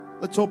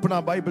Let's open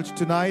our Bibles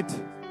tonight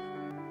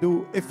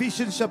to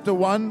Ephesians chapter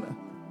 1,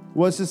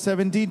 verses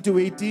 17 to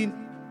 18,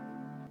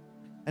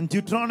 and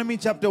Deuteronomy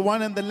chapter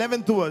 1 and the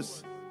 11th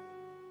verse.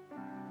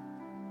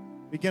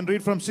 We can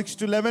read from 6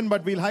 to 11,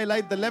 but we'll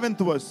highlight the 11th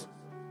verse.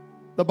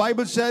 The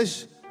Bible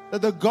says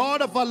that the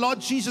God of our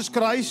Lord Jesus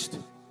Christ,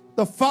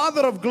 the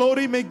Father of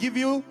glory, may give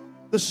you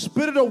the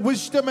spirit of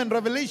wisdom and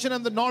revelation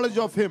and the knowledge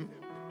of Him.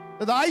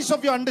 That the eyes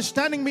of your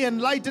understanding be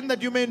enlightened,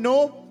 that you may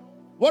know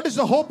what is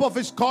the hope of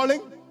His calling,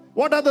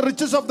 what are the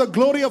riches of the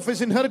glory of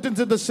His inheritance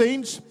in the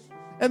saints,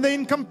 and the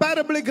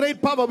incomparably great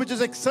power which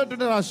is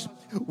exerted in us,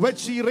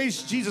 which He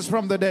raised Jesus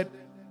from the dead.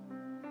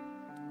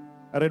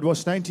 I read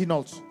verse 19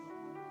 also.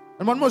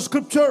 And one more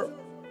scripture,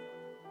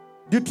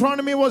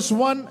 Deuteronomy verse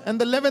 1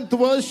 and the 11th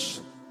verse.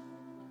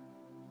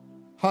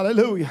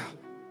 Hallelujah.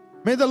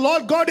 May the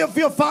Lord God of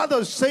your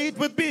fathers, say it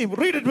with me,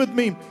 read it with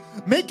me,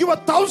 make you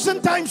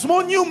 1,000 times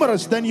more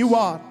numerous than you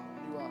are,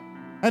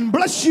 and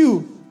bless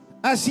you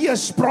as He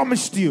has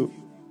promised you.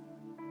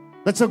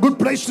 That's a good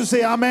place to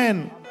say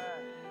amen.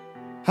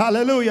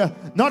 Hallelujah.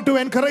 Not to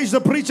encourage the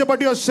preacher, but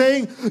you're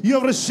saying you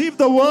have received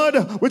the word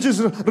which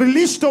is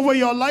released over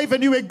your life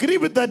and you agree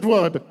with that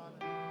word.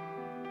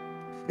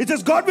 It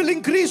says God will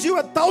increase you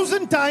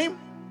 1,000 times.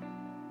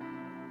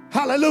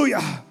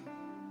 Hallelujah.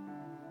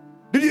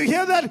 Did you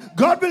hear that?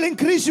 God will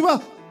increase you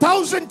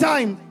 1,000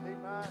 times.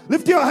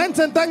 Lift your hands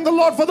and thank the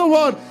Lord for the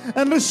word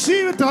and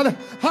receive it.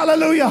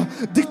 Hallelujah.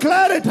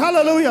 Declare it.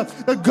 Hallelujah.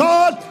 That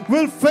God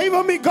will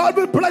favor me. God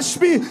will bless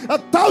me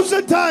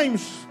 1,000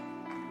 times.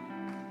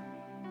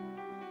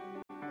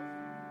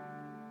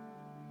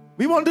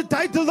 We want to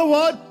title the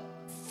word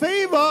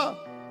favor,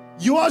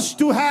 yours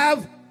to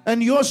have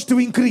and yours to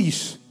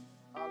increase.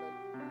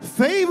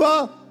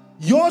 Favor,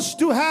 yours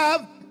to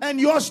have and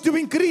yours to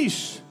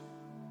increase.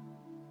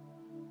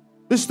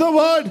 This is the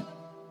word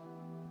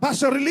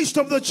Pastor released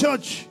of the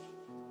church.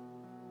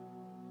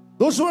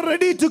 Those who are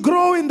ready to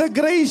grow in the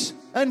grace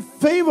and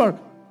favor,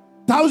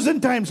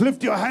 1,000 times,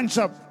 lift your hands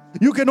up.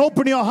 You can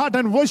open your heart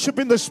and worship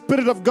in the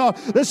Spirit of God.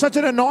 There's such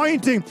an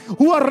anointing.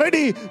 Who are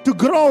ready to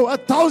grow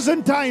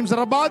 1,000 times.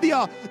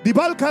 Rabadia,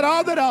 Dibal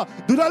Karadara,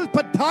 Dural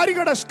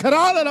Patarigadas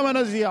Karadana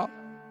Manazia.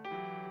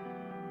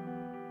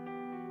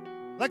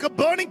 Like a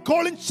burning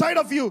coal inside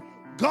of you,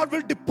 God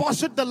will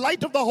deposit the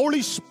light of the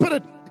Holy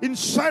Spirit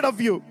inside of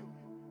you.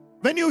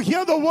 When you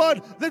hear the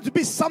word, there should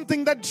be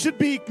something that should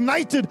be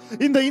ignited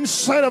in the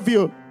inside of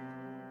you.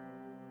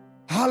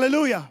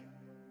 Hallelujah.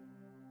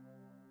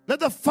 Let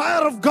the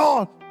fire of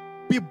God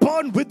be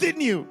burned within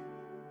you.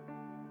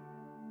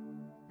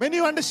 When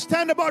you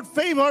understand about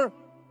favor,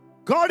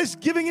 God is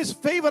giving His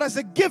favor as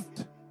a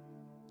gift.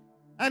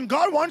 And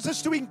God wants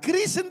us to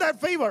increase in that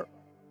favor.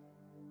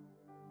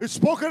 It's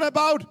spoken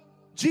about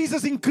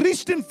Jesus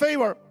increased in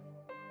favor.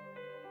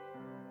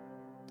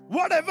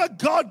 Whatever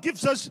God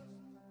gives us,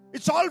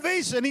 it's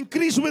always an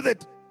increase with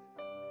it.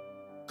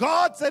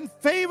 God's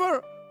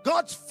favor,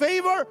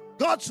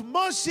 God's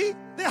mercy,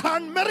 they are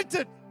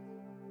unmerited.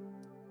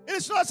 It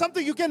is not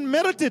something you can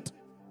merit it.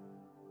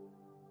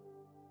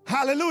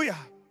 Hallelujah.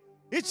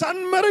 It's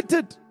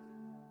unmerited.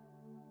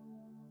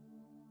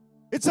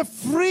 It's a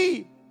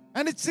free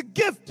and it's a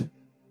gift.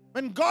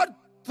 When God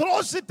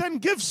throws it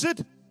and gives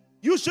it,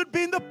 you should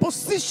be in the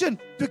position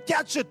to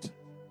catch it.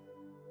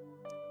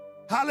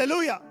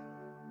 Hallelujah.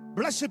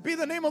 Blessed be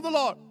the name of the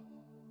Lord.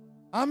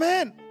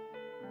 Amen.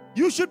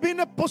 You should be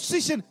in a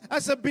position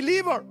as a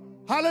believer.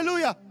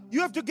 Hallelujah. You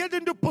have to get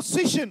into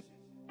position.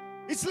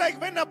 It's like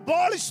when a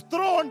ball is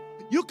thrown,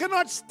 you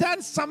cannot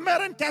stand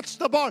somewhere and catch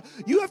the ball.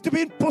 You have to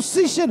be in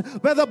position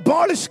where the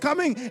ball is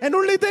coming, and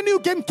only then you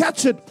can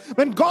catch it.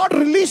 When God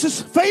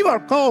releases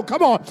favor, oh,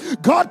 come on.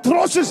 God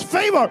throws His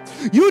favor.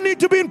 You need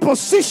to be in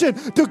position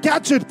to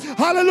catch it.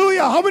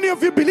 Hallelujah. How many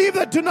of you believe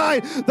that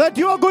tonight, that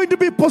you are going to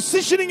be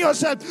positioning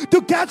yourself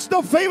to catch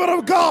the favor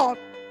of God?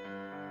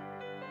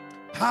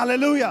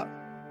 Hallelujah.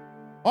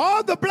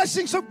 All the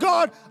blessings of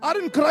God are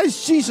in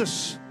Christ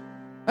Jesus.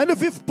 And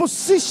if you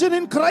position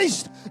in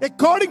Christ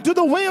according to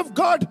the way of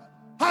God,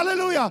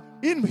 hallelujah,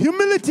 in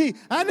humility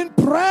and in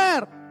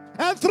prayer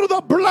and through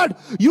the blood,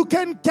 you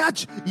can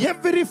catch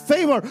every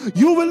favor.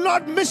 You will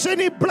not miss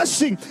any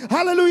blessing.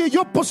 Hallelujah.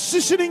 You're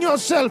positioning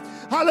yourself,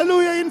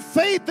 hallelujah, in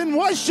faith, in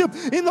worship,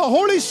 in the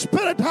Holy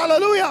Spirit.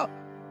 Hallelujah.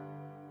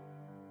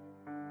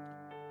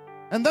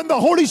 And then the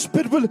Holy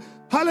Spirit will,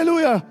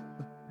 hallelujah,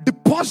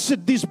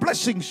 deposit these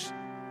blessings.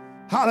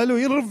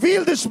 Hallelujah. He'll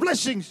reveal these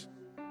blessings.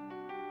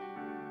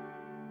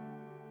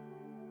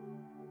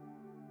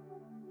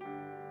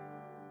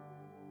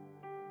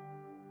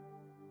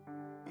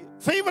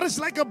 Favor is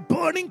like a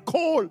burning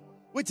coal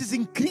which is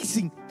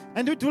increasing,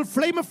 and it will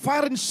flame a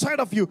fire inside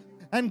of you,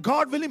 and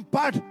God will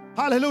impart,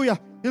 hallelujah,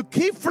 He'll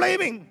keep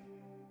flaming.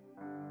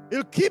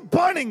 It'll keep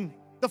burning.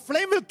 The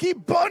flame will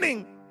keep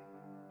burning.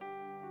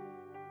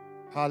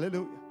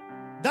 Hallelujah.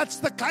 That's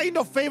the kind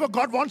of favor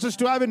God wants us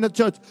to have in the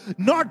church.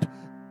 Not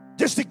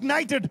just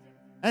ignited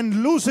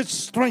and lose its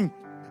strength.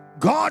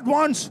 God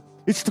wants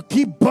it to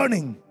keep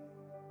burning.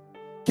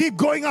 Keep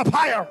going up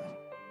higher.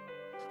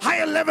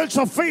 Higher levels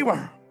of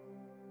favor.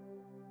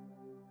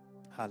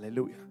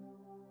 Hallelujah.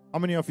 How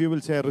many of you will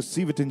say, I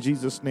receive it in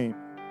Jesus' name?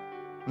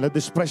 Let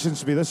this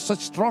presence be. There's such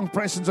strong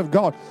presence of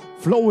God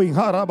flowing.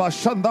 Victory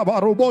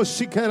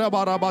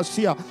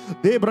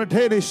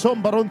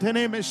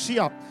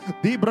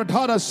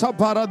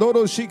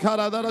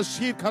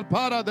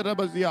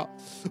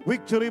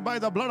by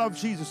the blood of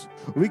Jesus.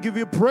 We give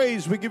you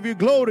praise, we give you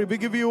glory, we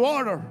give you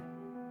honor.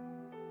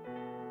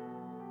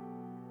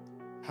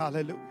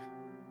 Hallelujah.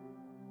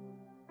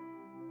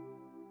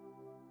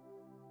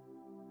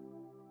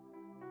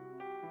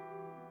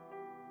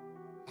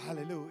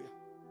 Hallelujah.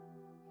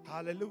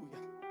 Hallelujah.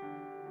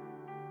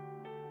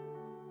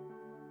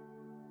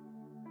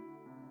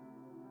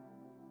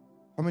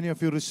 How many of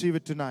you receive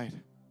it tonight?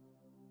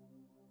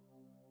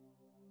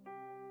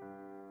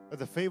 Let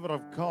the favor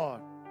of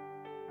God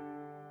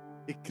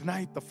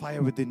ignite the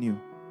fire within you.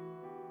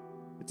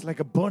 It's like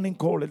a burning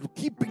coal. It will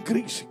keep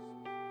increasing.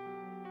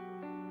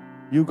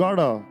 You got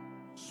a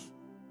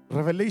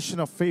revelation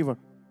of favor.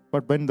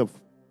 But when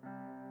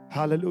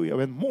hallelujah,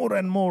 when more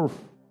and more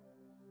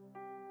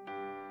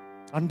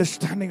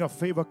understanding of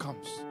favor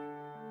comes,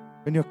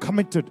 when you're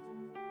committed,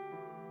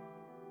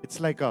 it's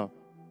like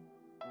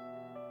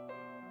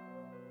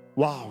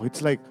wow,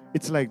 it's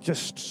like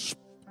just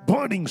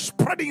burning,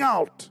 spreading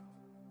out.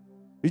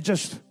 It's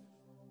just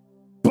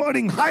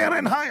burning higher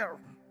and higher.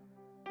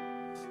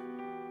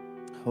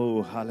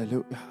 Oh,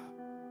 hallelujah.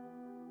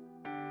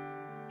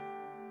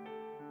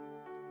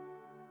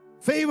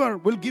 Favor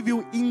will give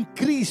you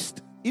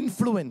increased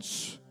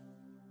influence.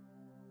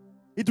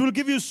 It will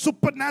give you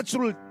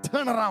supernatural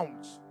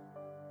turnarounds.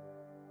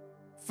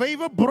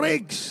 Favor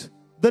breaks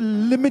the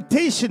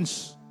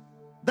limitations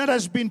that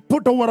has been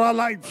put over our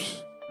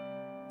lives.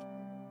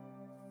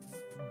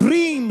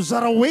 Dreams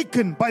are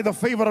awakened by the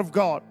favor of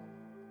God.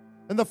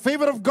 And the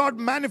favor of God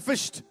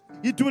manifests.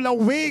 It will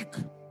awake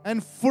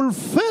and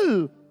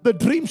fulfill the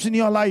dreams in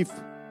your life.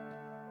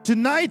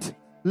 Tonight,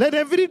 let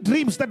every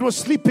dreams that was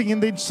sleeping in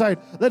the inside,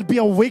 let be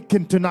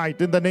awakened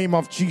tonight in the name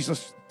of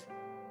Jesus.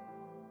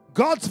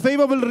 God's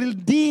favor will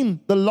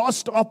redeem the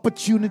lost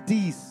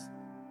opportunities.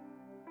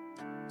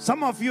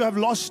 Some of you have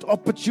lost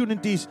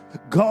opportunities.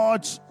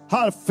 God's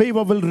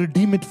favor will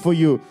redeem it for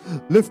you.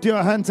 Lift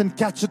your hands and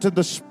catch it in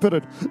the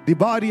spirit.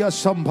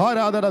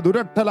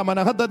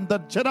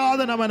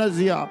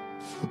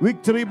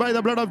 Victory by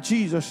the blood of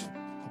Jesus.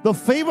 The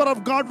favor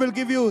of God will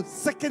give you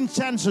second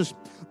chances.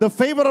 The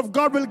favor of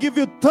God will give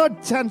you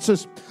third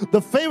chances.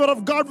 The favor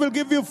of God will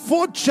give you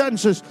fourth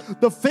chances.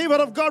 The favor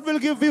of God will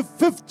give you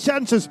fifth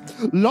chances.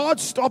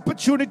 Lost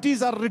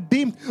opportunities are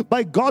redeemed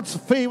by God's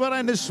favor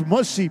and His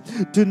mercy.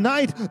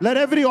 Tonight, let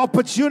every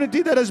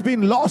opportunity that has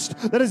been lost,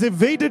 that has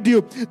evaded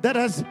you, that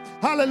has,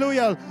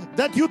 hallelujah,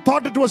 that you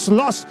thought it was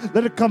lost,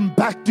 let it come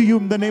back to you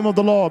in the name of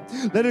the Lord.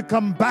 Let it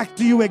come back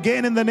to you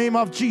again in the name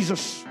of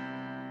Jesus.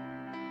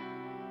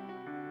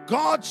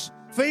 God's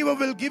favor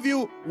will give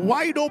you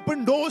wide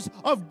open doors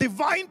of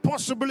divine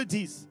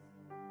possibilities.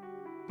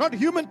 Not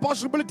human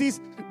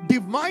possibilities,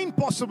 divine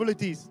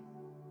possibilities.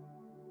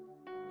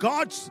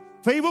 God's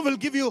favor will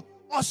give you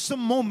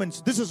awesome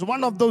moments. This is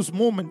one of those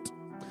moments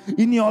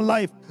in your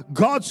life.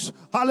 God's,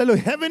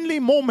 hallelujah, heavenly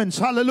moments,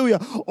 hallelujah,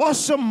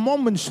 awesome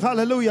moments,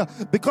 hallelujah,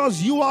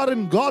 because you are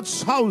in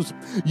God's house.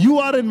 You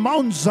are in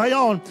Mount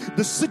Zion,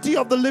 the city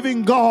of the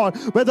living God,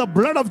 where the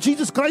blood of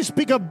Jesus Christ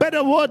speaks a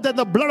better word than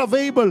the blood of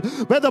Abel,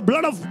 where the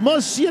blood of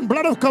mercy and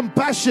blood of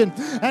compassion.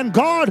 And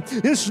God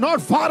is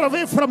not far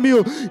away from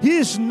you. He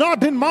is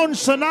not in Mount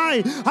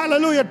Sinai,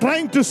 hallelujah,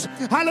 trying to,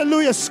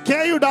 hallelujah,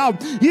 scare you down.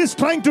 He is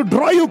trying to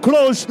draw you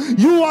close.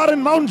 You are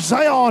in Mount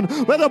Zion,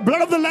 where the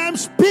blood of the Lamb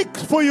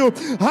speaks for you.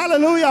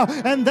 Hallelujah.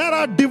 And there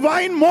are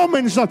divine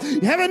moments,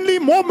 heavenly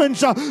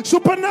moments,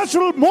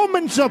 supernatural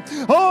moments.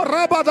 Oh,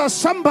 Rabada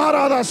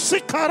Sambarada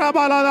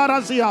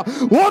Sikarabaladarasia,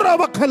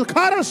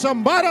 Orabakalkara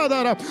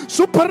Sambaradara,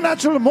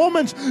 supernatural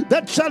moments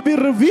that shall be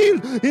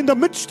revealed in the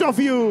midst of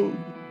you.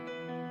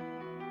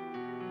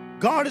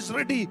 God is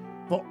ready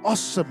for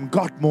awesome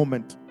God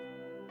moment.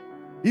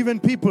 Even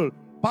people,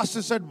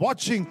 Pastor said,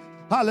 watching,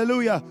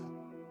 hallelujah,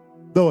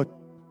 the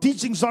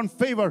teachings on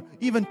favor,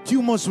 even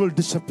tumors will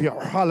disappear.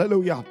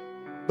 Hallelujah.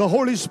 The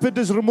Holy Spirit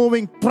is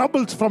removing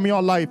troubles from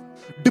your life,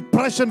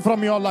 depression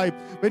from your life.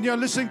 When you're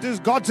listening to this,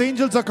 God's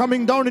angels are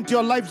coming down into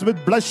your lives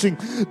with blessing.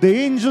 The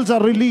angels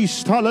are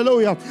released.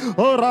 Hallelujah.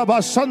 Oh,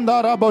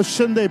 Rabasanda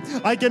Rabashende.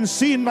 I can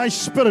see in my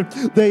spirit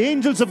the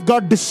angels of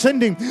God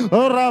descending.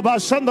 Oh,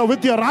 Rabasanda,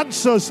 with your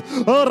answers.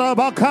 Oh,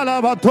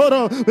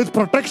 Rabakalabatoro, with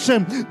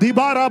protection.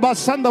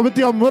 Dibarabasanda, with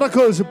your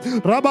miracles.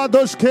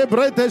 Rabados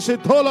Kebrete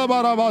Sitola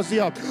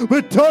Barabasia,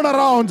 with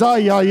turnarounds.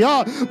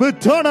 With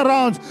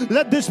turnarounds.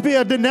 Let this be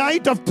a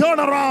night of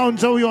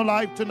turnarounds over your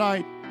life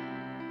tonight.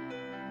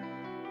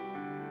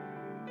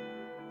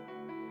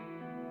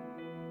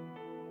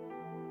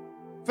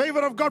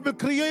 Favor of God will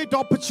create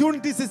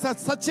opportunities in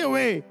such a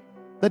way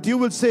that you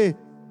will say,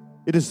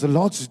 it is the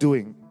Lord's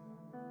doing,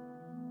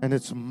 and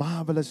it's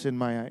marvelous in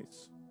my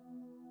eyes.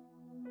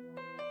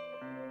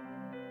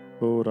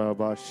 Oh,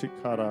 Rabba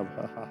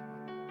Shikarabha.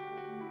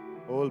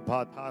 Ol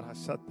Pathara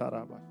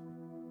Sataraba.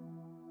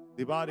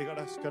 Dibari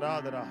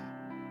Gadaskaradara.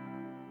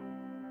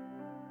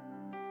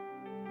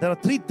 There are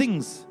three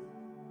things.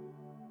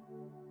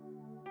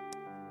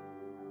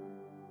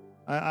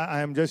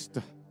 I am just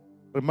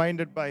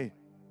reminded by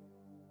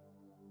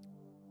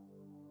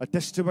a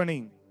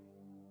testimony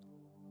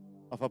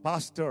of a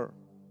pastor.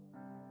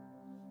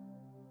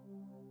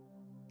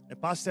 A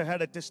pastor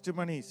had a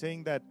testimony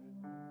saying that,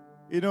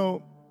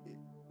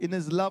 in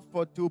his love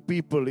for two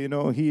people,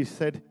 he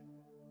said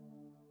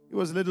he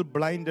was a little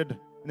blinded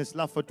in his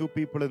love for two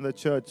people in the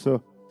church.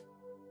 So,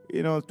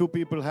 two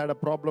people had a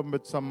problem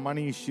with some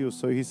money issues.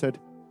 So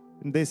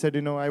they said,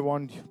 I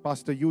want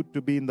Pastor you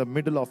to be in the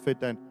middle of it,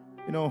 and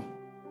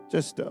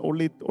just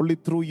only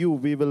through you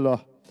we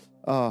will.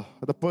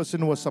 The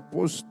person who was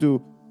supposed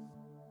to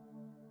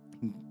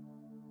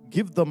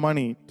give the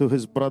money to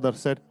his brother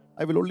said,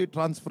 I will only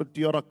transfer it to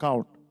your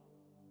account.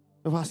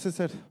 The pastor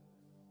said,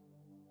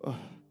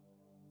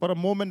 for a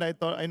moment I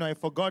thought, I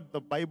forgot the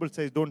Bible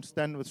says don't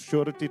stand with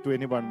surety to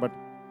anyone. But,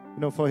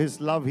 for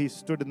his love, he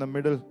stood in the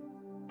middle.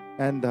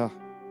 And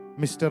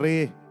Mr.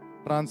 A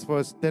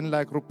transfers 10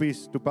 lakh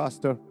rupees to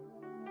pastor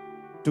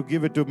to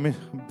give it to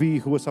B,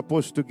 who was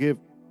supposed to give.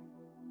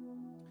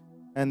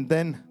 And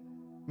then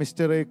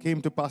Mr. A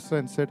came to pastor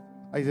and said,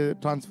 I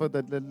transfer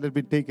that, let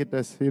me take it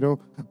as,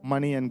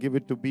 money and give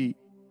it to B.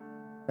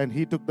 And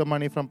he took the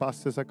money from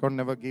pastor's account,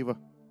 never gave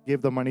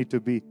the money to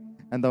B.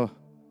 And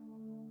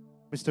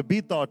Mr.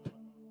 B thought,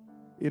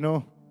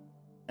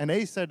 and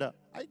A said,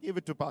 I gave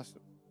it to pastor.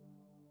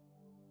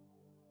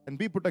 And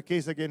B put a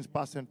case against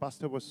pastor, and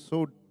pastor was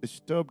so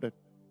disturbed that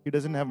he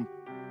doesn't have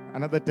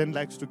another 10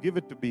 lakhs to give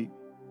it to B.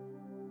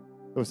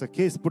 There was a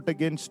case put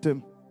against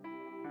him.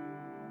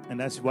 And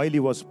while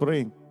he was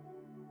praying,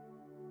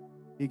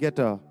 he get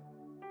a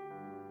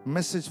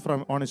message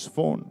on his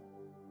phone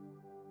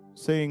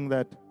saying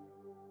that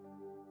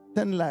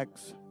 10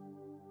 lakhs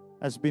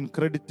has been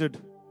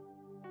credited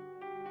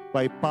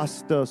by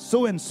Pastor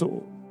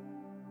so-and-so.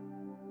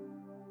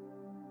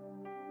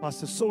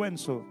 Pastor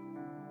so-and-so,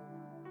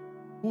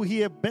 who he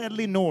had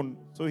barely known.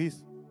 So he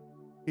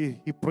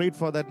prayed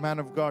for that man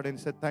of God and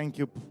said, thank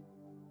you.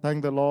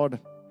 Thank the Lord.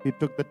 He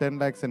took the 10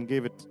 lakhs and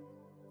gave it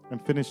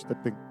and finished the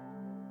thing.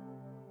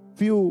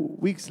 Few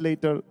weeks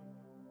later,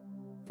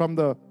 from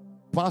the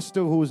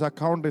pastor whose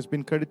account has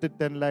been credited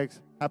 10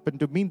 lakhs, happened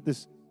to meet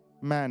this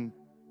man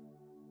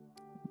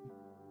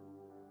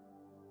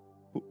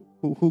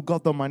who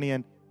got the money,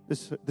 and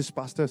this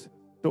pastor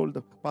told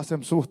the pastor,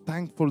 I'm so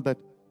thankful that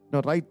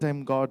right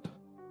time God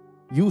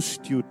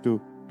used you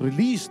to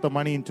release the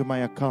money into my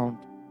account.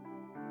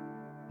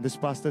 This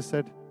pastor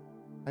said,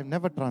 I've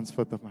never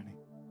transferred the money.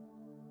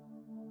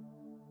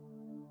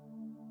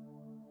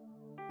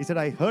 He said,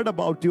 I heard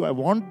about you, I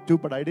want to,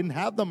 but I didn't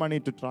have the money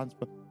to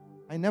transfer.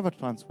 I never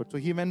transferred. So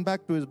he went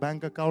back to his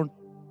bank account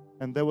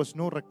and there was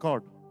no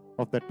record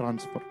of that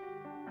transfer.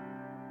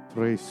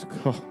 Praise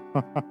God.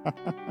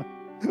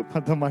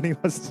 But the money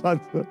was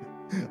transferred.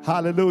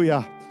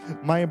 Hallelujah.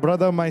 My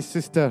brother, my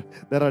sister,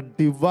 there are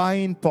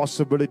divine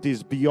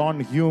possibilities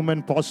beyond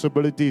human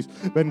possibilities.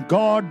 When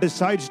God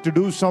decides to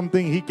do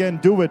something, He can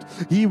do it.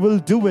 He will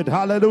do it.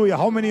 Hallelujah.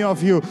 How many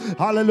of you,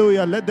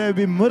 hallelujah, let there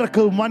be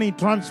miracle money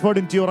transferred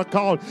into your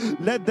account.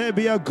 Let there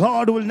be a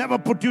God who will never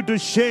put you to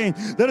shame.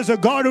 There is a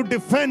God who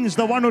defends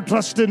the one who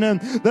trusts in Him.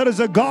 There is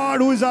a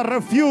God who is a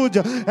refuge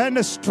and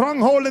a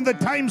stronghold in the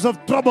times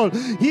of trouble.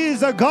 He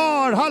is a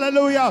God,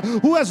 hallelujah,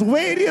 who has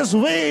various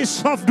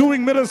ways of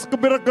doing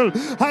miracle.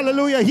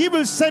 Hallelujah. He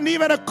will send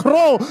even a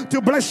crow to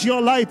bless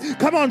your life.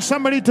 Come on,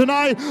 somebody,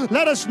 tonight.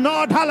 Let us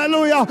not,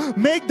 hallelujah,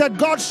 make that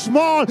God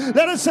small.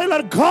 Let us say,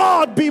 let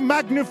God be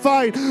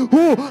magnified.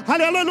 Who,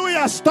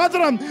 hallelujah,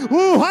 stadram,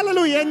 who,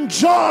 hallelujah,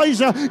 enjoys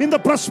in the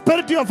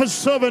prosperity of His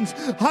servants.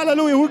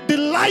 Hallelujah, who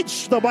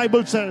delights, the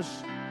Bible says,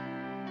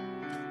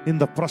 in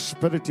the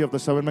prosperity of the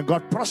servant. May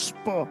God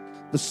prosper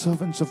the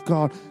servants of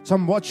God.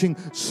 Some watching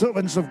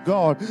servants of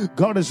God.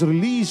 God is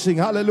releasing,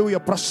 hallelujah,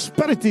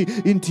 prosperity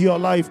into your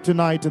life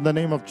tonight in the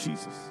name of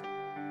Jesus.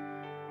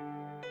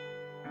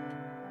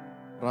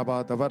 There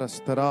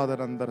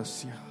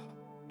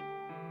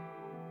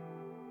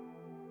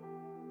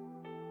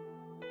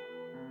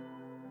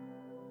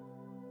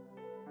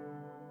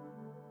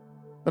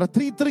are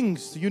three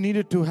things you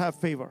needed to have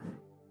favor.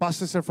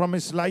 Pastor said from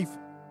his life,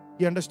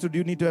 he understood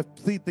you need to have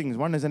three things.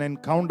 One is an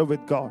encounter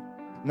with God.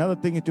 Another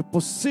thing is to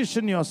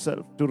position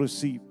yourself to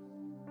receive.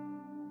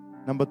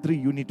 Number three,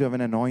 you need to have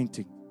an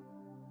anointing.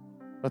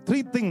 The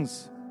three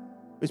things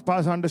which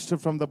Pastor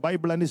understood from the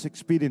Bible and his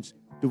experience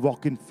to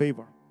walk in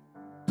favor.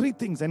 Three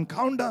things: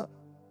 encounter,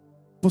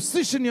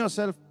 position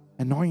yourself,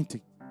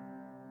 anointing.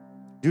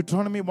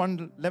 Deuteronomy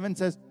 1:11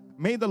 says,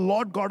 may the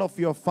Lord God of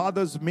your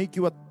fathers make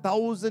you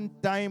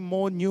 1,000 times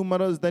more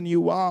numerous than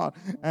you are,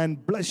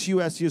 and bless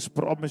you as He has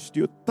promised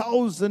you.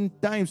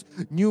 1,000 times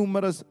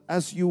numerous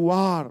as you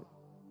are.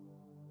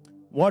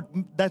 What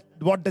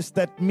does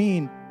that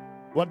mean?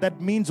 What that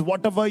means,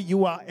 whatever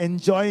you are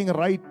enjoying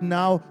right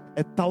now,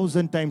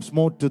 1,000 times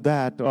more to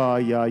that. Oh,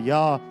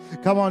 yeah.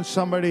 Come on,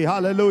 somebody.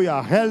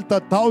 Hallelujah. Health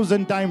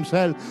 1,000 times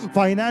health.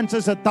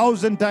 Finances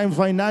 1,000 times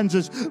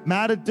finances.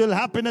 Marital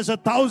happiness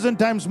 1,000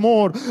 times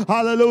more.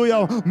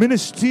 Hallelujah.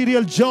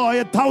 Ministerial joy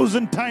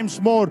 1,000 times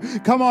more.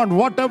 Come on,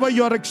 whatever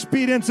you are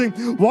experiencing,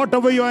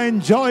 whatever you are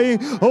enjoying,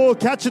 oh,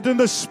 catch it in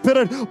the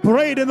Spirit.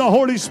 Pray it in the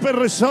Holy Spirit.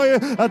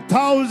 Receive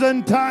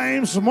 1,000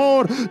 times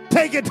more.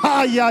 Take it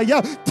higher.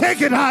 Yeah.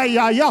 Take it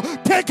higher. Yeah.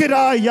 Take it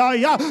higher.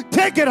 Yeah.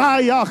 Take it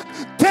higher.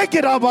 Take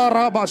it up,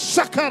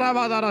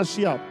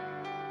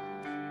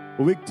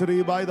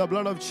 victory by the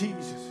blood of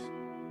Jesus.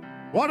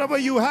 Whatever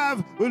you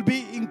have will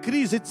be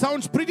increased. It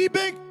sounds pretty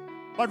big,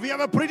 but we have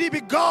a pretty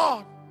big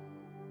God.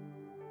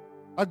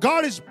 Our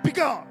God is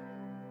bigger.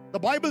 The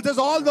Bible says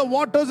all the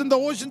waters in the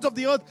oceans of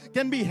the earth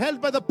can be held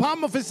by the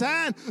palm of His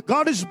hand.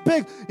 God is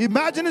big.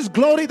 Imagine His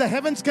glory. The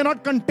heavens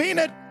cannot contain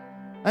it.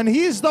 And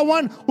He is the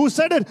one who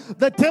said it.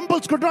 The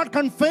temples could not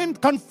confine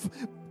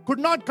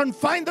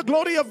the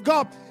glory of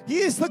God. He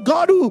is the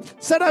God who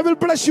said, I will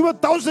bless you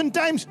 1,000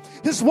 times.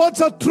 His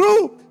words are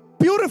true.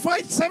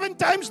 Purified 7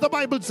 times, the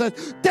Bible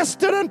says.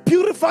 Tested and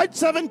purified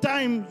 7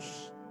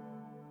 times.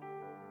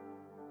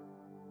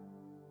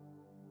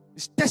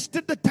 He's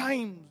tested the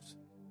times.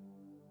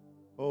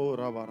 Oh,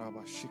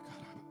 Rabba Shikara.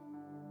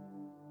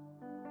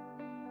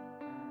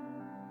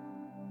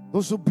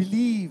 Those who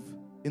believe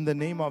in the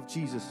name of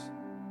Jesus,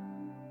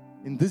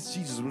 in this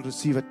Jesus will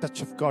receive a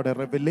touch of God, a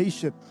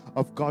revelation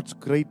of God's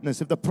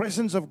greatness. If the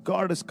presence of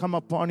God has come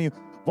upon you,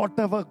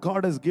 whatever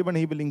God has given,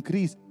 He will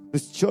increase.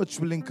 This church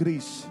will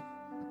increase.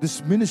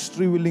 This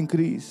ministry will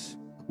increase.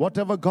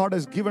 Whatever God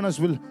has given us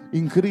will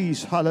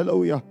increase.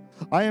 Hallelujah.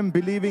 I am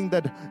believing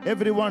that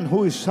everyone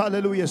who is,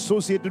 hallelujah,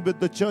 associated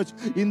with the church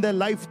in their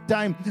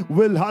lifetime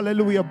will,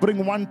 hallelujah,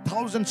 bring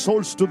 1,000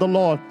 souls to the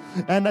Lord.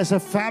 And as a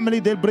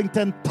family, they'll bring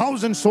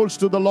 10,000 souls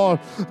to the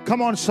Lord.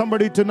 Come on,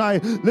 somebody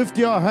tonight, lift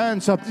your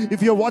hands up.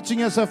 If you're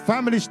watching as a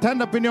family,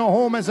 stand up in your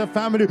home as a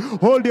family.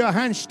 Hold your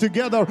hands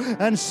together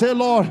and say,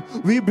 Lord,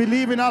 we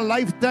believe in our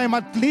lifetime,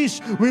 at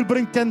least we'll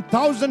bring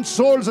 10,000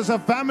 souls as a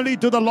family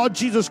to the Lord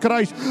Jesus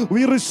Christ.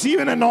 We receive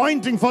an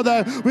anointing for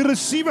that. We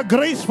receive a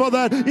grace for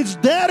that. It's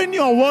there in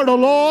your word, oh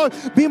Lord.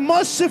 Be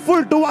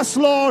merciful to us,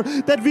 Lord,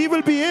 that we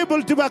will be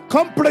able to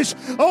accomplish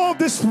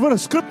this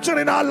scripture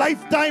in our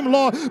lifetime,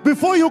 Lord.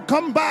 Before you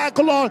come back,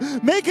 Lord,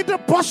 make it a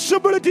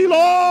possibility,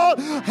 Lord.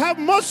 Have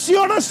mercy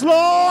on us,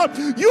 Lord.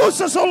 Use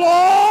us, oh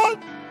Lord.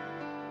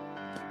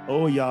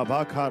 Oh,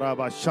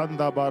 Yabakaraba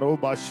Shanda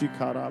Baroba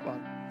Shikaraba.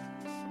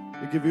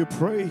 We give you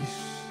praise.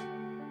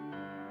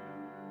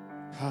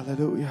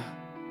 Hallelujah.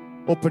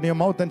 Open your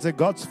mouth and say,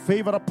 God's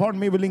favor upon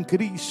me will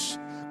increase.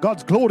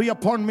 God's glory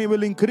upon me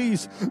will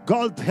increase.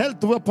 God's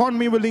health upon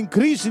me will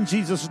increase in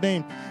Jesus'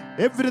 name.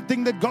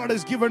 Everything that God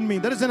has given me,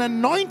 there is an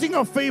anointing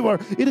of favor.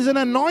 It is an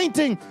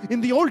anointing. In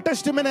the Old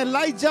Testament,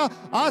 Elisha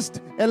asked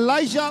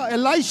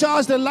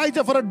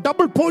Elijah for a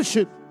double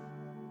portion.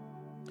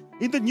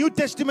 In the New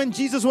Testament,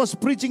 Jesus was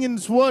preaching in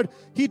His word.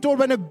 He told,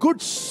 when a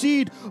good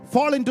seed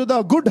fall into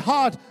the good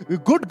heart,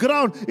 good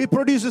ground, it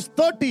produces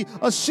 30,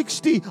 a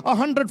 60,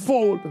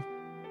 100-fold.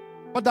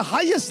 But the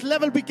highest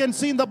level we can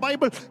see in the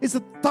Bible is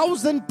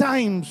 1,000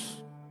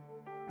 times.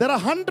 There are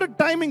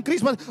 100-time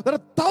increase, but there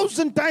are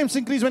 1,000 times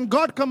increase. When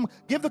God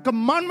gave the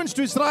commandments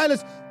to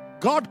Israelites,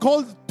 God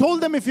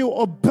told them, if you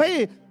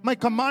obey my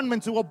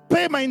commandments, you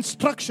obey my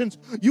instructions,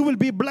 you will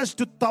be blessed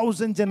to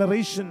 1,000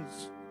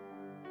 generations.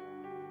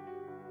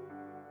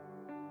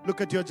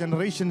 Look at your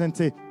generation and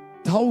say,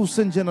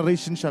 1,000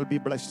 generations shall be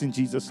blessed in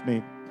Jesus'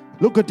 name.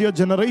 Look at your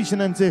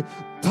generation and say,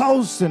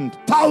 1,000.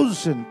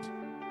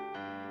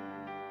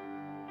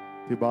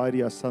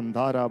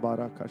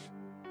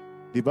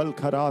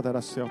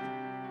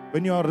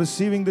 When you are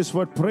receiving this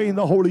word, pray in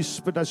the Holy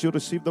Spirit as you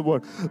receive the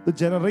word. The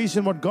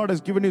generation what God has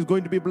given you is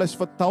going to be blessed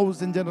for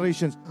 1,000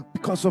 generations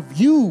because of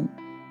you.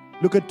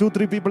 Look at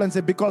 2-3 people and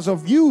say, because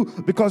of you,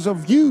 and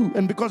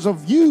because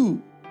of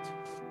you.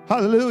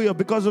 Hallelujah,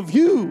 because of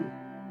you.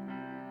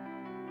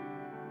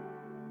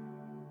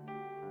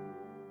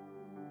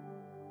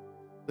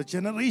 The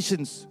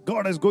generations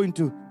God has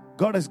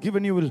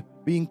given you will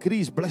be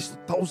increased, blessed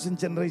 1,000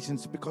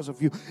 generations because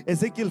of you.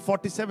 Ezekiel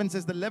 47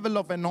 says the level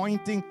of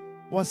anointing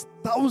was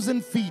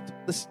 1,000 feet.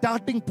 The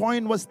starting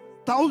point was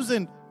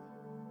 1,000.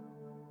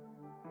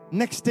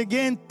 Next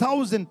again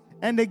 1,000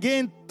 and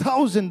again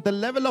 1,000. The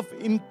level of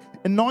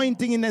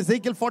anointing in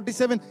Ezekiel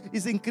 47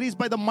 is increased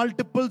by the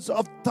multiples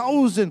of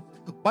 1,000.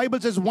 Bible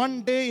says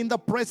one day in the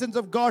presence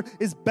of God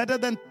is better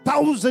than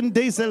 1,000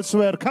 days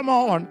elsewhere. Come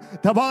on.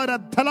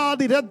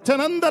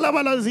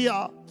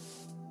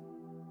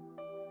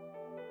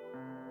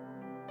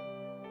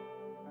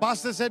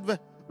 Pastor said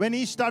when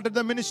he started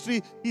the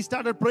ministry, he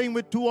started praying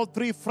with 2 or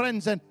 3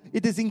 friends, and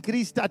it is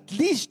increased at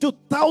least to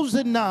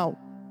 1,000 now.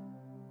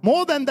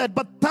 More than that,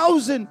 but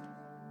 1,000.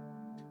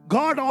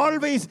 God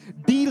always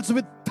deals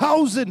with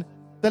 1,000.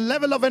 The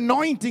level of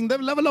anointing, the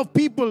level of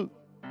people.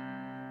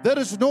 There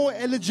is no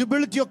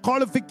eligibility or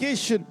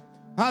qualification.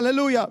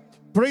 Hallelujah.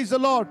 Praise the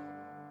Lord.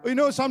 You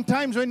know,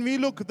 sometimes when we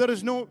look, there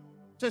is no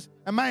just,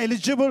 am I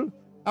eligible?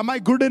 Am I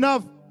good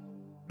enough?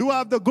 Do I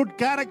have the good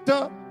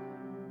character?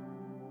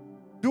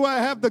 Do I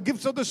have the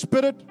gifts of the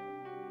Spirit?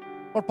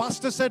 Or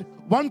pastor said,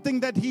 one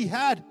thing that he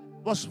had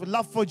was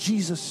love for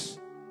Jesus.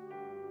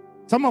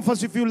 Some of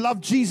us, if you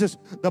love Jesus,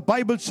 the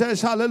Bible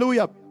says,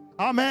 hallelujah,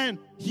 amen,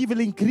 He will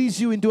increase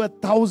you into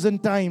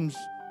 1,000 times.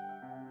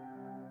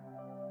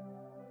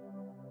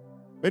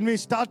 When we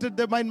started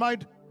the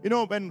Mind,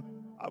 when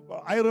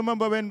I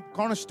remember when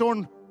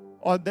Cornerstone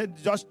or then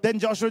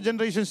Joshua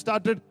generation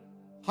started,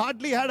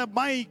 hardly had a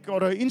mic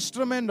or an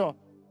instrument or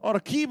a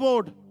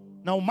keyboard.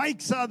 Now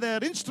mics are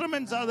there,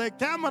 instruments are there,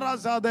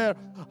 cameras are there.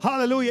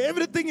 Hallelujah.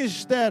 Everything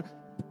is there.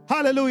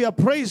 Hallelujah.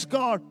 Praise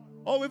God.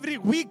 Oh, every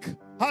week,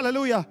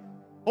 hallelujah,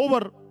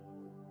 over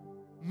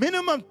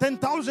minimum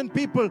 10,000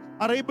 people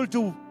are able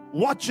to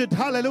watch it.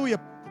 Hallelujah.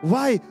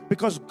 Why?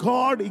 Because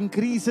God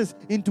increases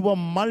into a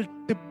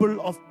multiple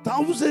of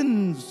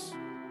thousands.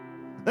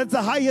 That's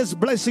the highest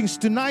blessings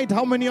tonight.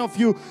 How many of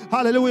you,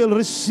 hallelujah,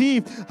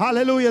 receive,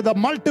 hallelujah, the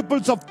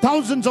multiples of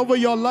thousands over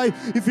your life?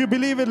 If you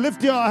believe it,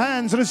 lift your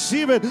hands,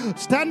 receive it.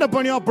 Stand up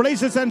on your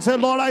places and say,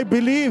 Lord, I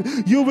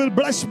believe you will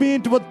bless me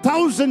into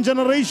 1,000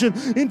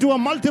 generations, into a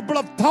multiple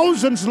of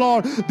thousands,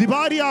 Lord.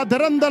 Divaria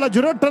Darandala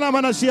Jurotana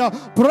Manasia.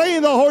 Pray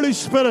in the Holy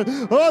Spirit.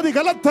 Oh, the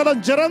Galatala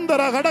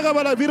Jarandara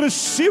Gadagabala. We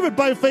receive it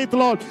by faith,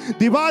 Lord.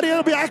 Divaria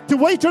will be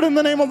activated in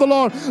the name of the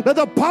Lord. Let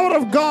the power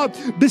of God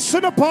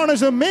descend upon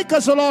us and make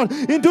us, O Lord,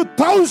 into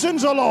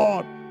thousands, O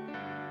Lord.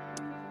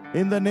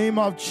 In the name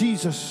of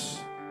Jesus.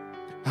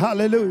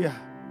 Hallelujah.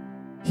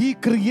 He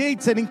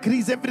creates and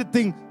increases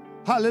everything.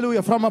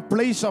 Hallelujah. From a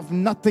place of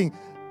nothing.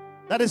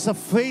 That is a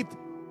faith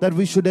that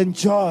we should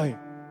enjoy.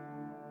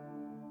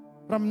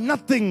 From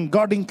nothing,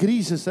 God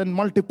increases and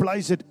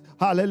multiplies it.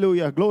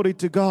 Hallelujah. Glory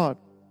to God.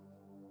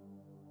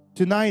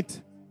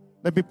 Tonight,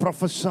 let me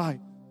prophesy.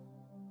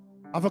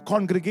 Our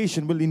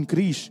congregation will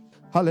increase.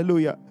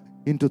 Hallelujah.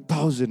 Into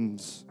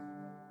thousands.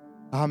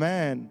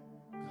 Amen.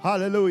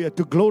 Hallelujah.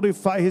 To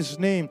glorify His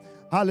name.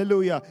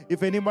 Hallelujah.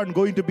 If anyone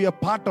going to be a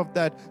part of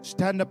that,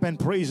 stand up and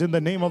praise in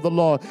the name of the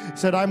Lord.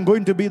 Said, I'm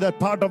going to be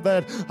that part of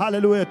that.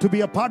 Hallelujah. To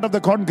be a part of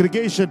the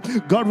congregation.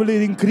 God will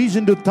increase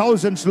into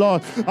thousands,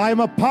 Lord. I am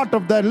a part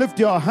of that. Lift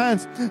your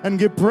hands and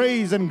give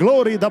praise and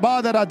glory.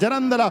 Dabadara,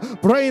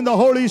 Janandara. Pray in the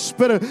Holy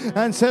Spirit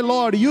and say,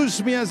 Lord,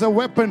 use me as a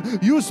weapon.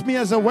 Use me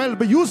as a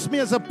but use me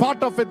as a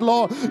part of it,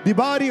 Lord.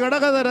 Dibari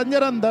Gadagada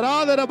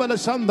Ranjarandaradara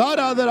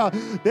Balashandaradara.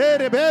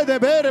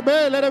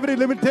 Let every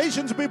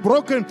limitations be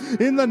broken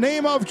in the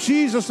name of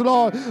Jesus.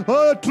 Lord.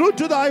 Oh, true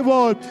to thy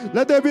word.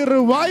 Let there be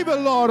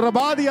revival, Lord.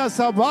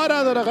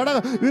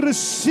 We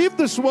receive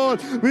this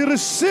word. We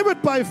receive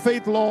it by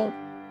faith, Lord.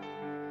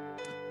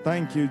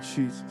 Thank you,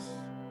 Jesus.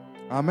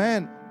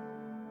 Amen.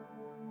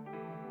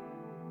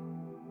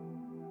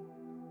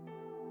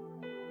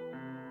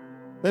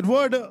 That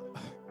word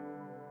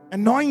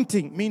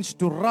anointing means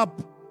to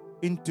rub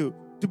into,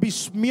 to be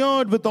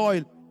smeared with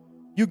oil.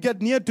 You get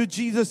near to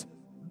Jesus,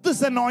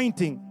 this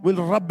anointing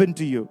will rub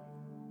into you.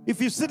 If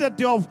you sit at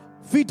your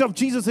feet of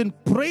Jesus in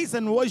praise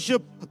and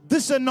worship,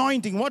 this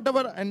anointing,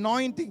 whatever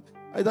anointing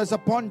that's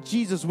upon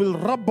Jesus will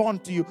rub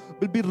onto you,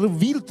 will be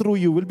revealed through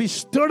you, will be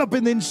stirred up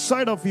in the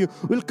inside of you,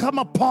 will come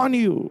upon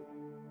you.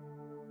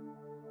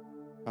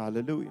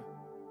 Hallelujah.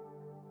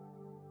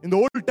 In the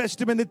Old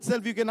Testament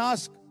itself, you can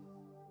ask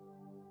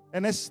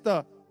and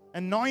Esther,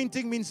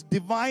 anointing means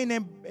divine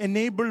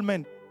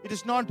enablement. It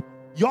is not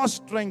your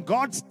strength,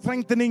 God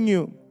strengthening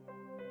you.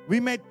 We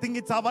may think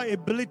it's our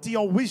ability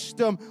or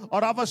wisdom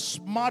or our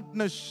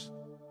smartness.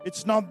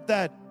 It's not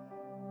that.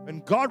 When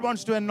God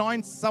wants to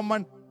anoint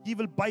someone, He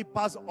will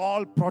bypass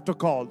all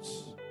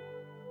protocols.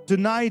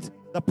 Tonight,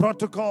 the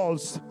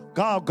protocols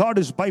God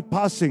is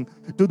bypassing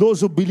to those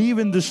who believe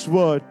in this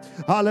word.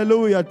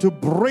 Hallelujah. To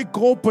break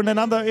open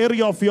another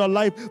area of your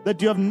life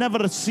that you have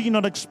never seen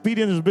or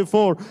experienced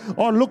before.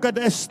 Or look at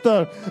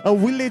Esther, a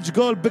village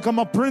girl become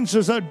a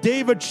princess, a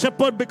David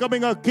shepherd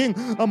becoming a king,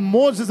 a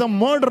Moses, a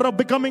murderer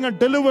becoming a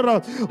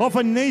deliverer of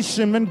a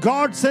nation. When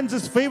God sends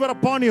His favor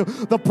upon you,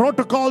 the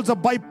protocols are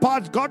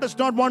bypassed. God does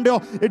not want your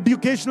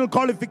educational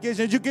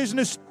qualification. Education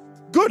is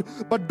good,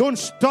 but don't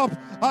stop,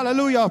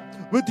 hallelujah,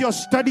 with your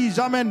studies,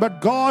 amen.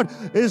 But God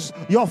is,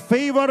 your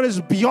favor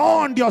is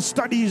beyond your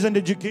studies and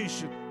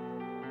education.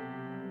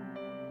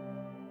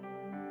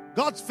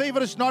 God's favor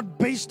is not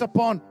based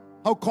upon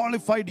how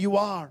qualified you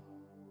are.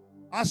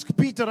 Ask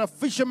Peter, a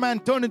fisherman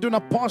turned into an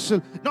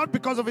apostle, not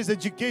because of his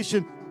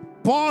education.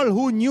 Paul,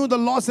 who knew the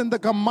laws and the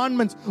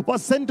commandments,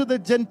 was sent to the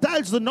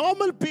Gentiles, the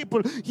normal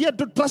people. He had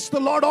to trust the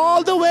Lord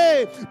all the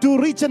way to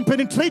reach and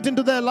penetrate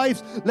into their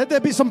lives. Let there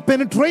be some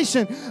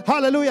penetration,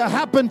 hallelujah,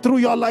 happen through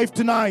your life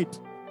tonight.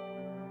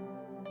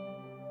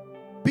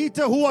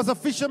 Peter, who was a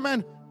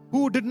fisherman,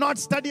 who did not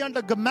study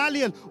under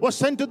Gamaliel, was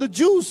sent to the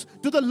Jews,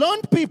 to the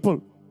learned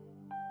people.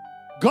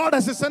 God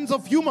has a sense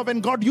of humor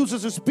when God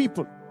uses His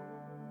people.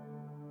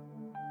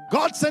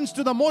 God sends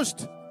to the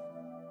most,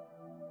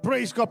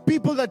 praise God,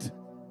 people that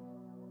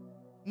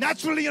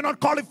naturally you're not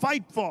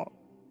qualified for.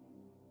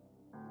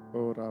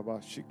 Oh, Rabba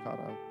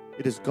Shikara.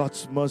 It is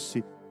God's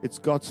mercy. It's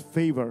God's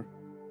favor.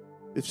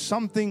 If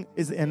something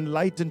is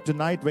enlightened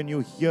tonight when you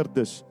hear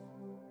this,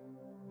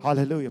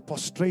 hallelujah,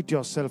 prostrate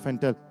yourself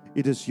and tell,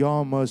 it is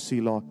your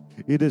mercy, Lord.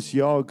 It is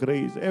your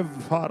grace. Every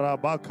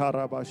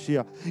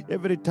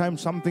time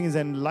something is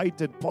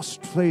enlightened,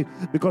 prostrate,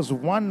 because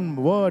one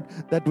word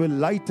that will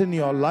lighten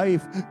your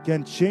life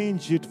can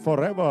change it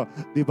forever.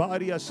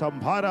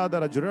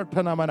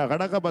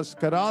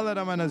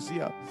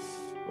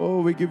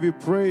 Oh, we give you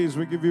praise,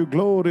 we give you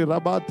glory.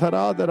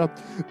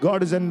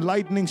 God is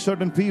enlightening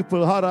certain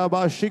people.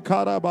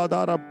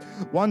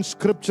 One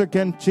scripture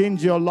can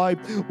change your life.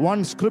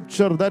 One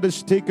scripture that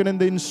is taken in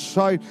the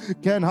inside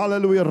can,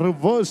 hallelujah,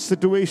 reverse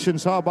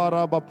situations.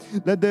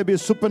 Let there be a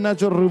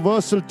supernatural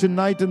reversal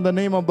tonight in the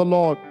name of the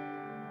Lord.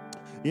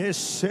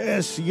 Yes,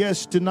 yes,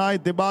 yes,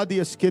 tonight the body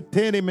is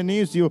ketene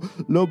menisio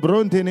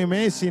lobrontene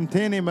mesin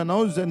tene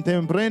manos and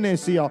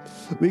temprenesia.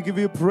 We give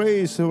you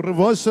praise.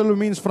 Reversal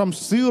means from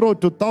 0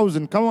 to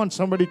 1,000. Come on,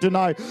 somebody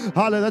tonight.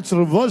 Hallelujah, that's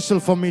reversal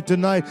for me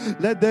tonight.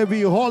 Let there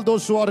be all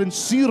those who are in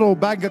 0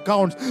 bank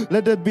accounts.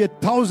 Let it be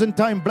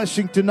 1,000-time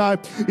blessing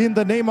tonight in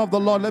the name of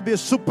the Lord. Let there be a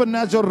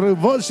supernatural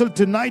reversal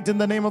tonight in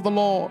the name of the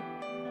Lord.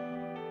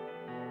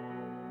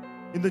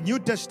 In the New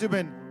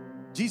Testament,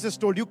 Jesus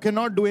told, you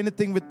cannot do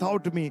anything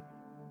without me.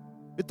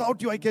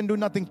 Without you, I can do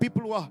nothing.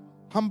 People who are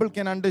humble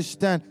can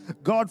understand.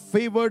 God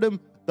favored him.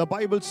 The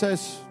Bible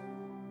says,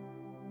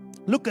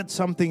 look at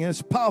something.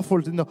 It's powerful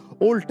in the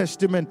Old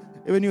Testament.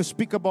 When you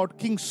speak about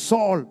King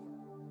Saul,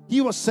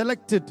 he was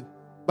selected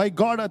by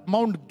God at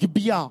Mount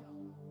Gibeah.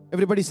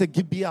 Everybody say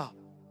Gibeah.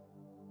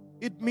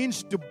 It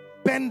means to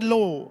bend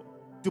low.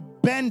 To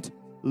bend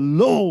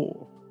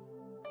low.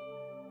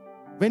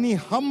 When he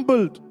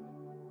humbled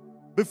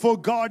before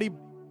God, he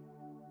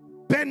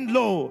bent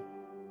low.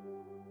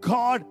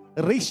 God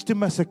raised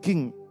him as a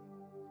king.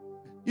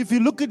 If you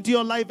look into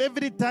your life,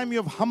 every time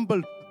you have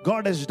humbled,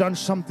 God has done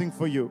something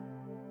for you.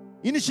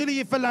 Initially,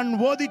 he felt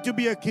unworthy to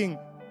be a king.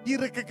 He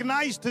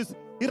recognized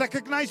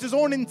his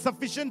own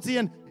insufficiency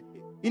and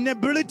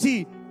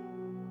inability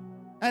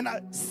and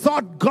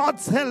sought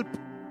God's help.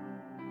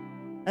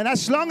 And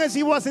as long as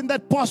he was in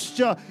that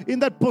posture, in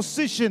that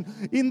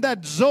position, in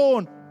that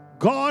zone,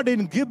 God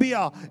in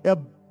Gibeah, a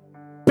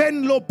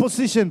bend low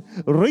position,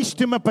 raised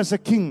him up as a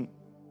king.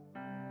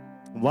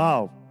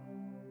 Wow.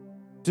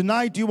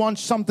 Tonight you want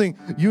something,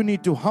 you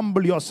need to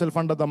humble yourself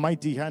under the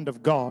mighty hand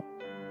of God.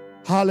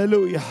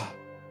 Hallelujah.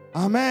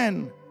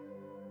 Amen.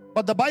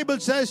 But the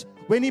Bible says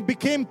when he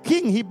became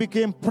king, he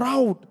became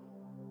proud.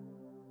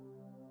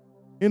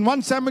 In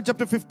 1 Samuel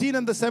chapter 15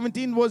 and the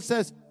 17th verse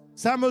says,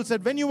 Samuel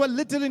said, when you were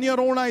little in your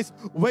own eyes,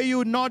 were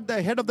you not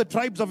the head of the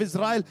tribes of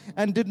Israel?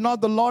 And did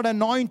not the Lord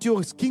anoint you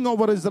as king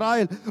over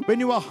Israel? When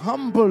you were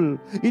humble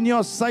in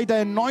your sight, I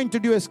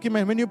anointed you as king.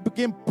 And when you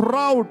became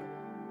proud,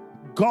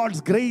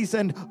 God's grace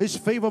and his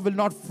favor will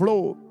not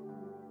flow.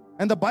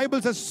 And the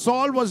Bible says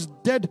Saul was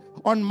dead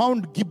on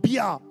Mount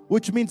Gibeah,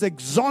 which means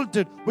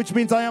exalted, which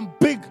means I am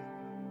big.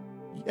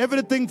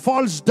 Everything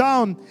falls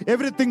down,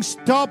 everything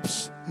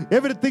stops,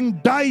 everything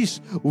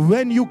dies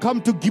when you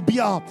come to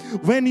Gibeah.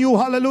 When you,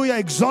 hallelujah,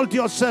 exalt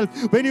yourself,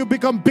 when you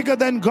become bigger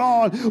than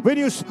God, when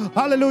you,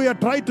 hallelujah,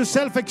 try to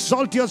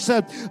self-exalt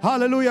yourself.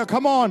 Hallelujah,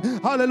 come on,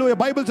 hallelujah.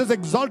 Bible says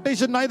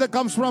exaltation neither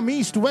comes from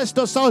east, west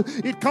or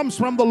south, it comes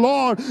from the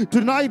Lord.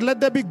 Tonight let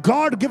there be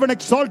God-given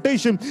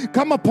exaltation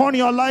come upon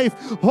your life.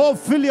 Oh,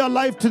 fill your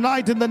life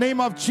tonight in the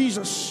name of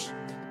Jesus.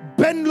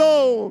 Bend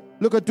low.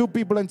 Look at two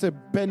people and say,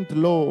 bend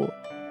low.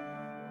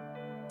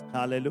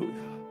 Hallelujah.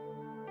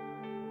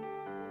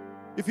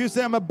 If you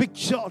say I'm a big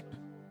shot,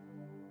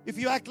 if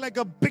you act like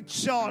a big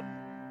shot,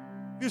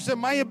 if you say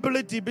my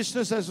ability,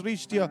 business has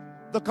reached here,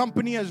 the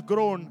company has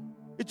grown,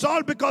 it's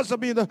all because of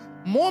me. The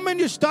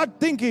moment you start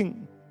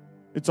thinking,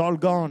 it's all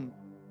gone.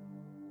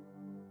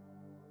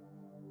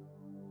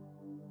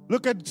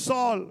 Look at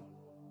Saul.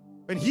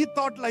 When he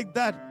thought like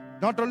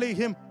that, not only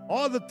him,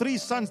 all the 3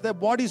 sons, their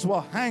bodies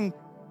were hanged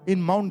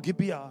in Mount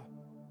Gibeah.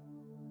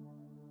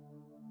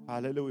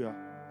 Hallelujah.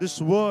 This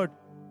word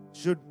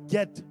should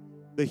get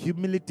the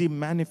humility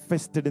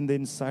manifested in the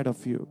inside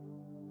of you.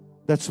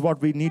 That's what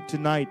we need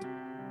tonight.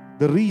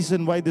 The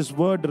reason why this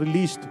word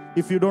released,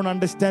 if you don't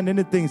understand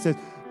anything, says,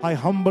 I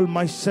humble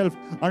myself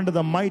under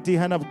the mighty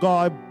hand of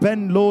God. I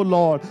bend low,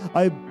 Lord.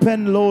 I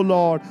bend low,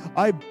 Lord.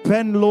 I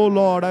bend low,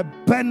 Lord. I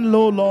bend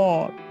low,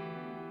 Lord.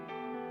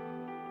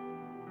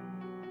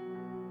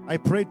 I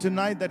pray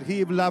tonight that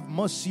He will have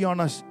mercy on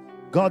us.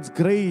 God's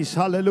grace.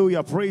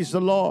 Hallelujah. Praise the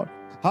Lord.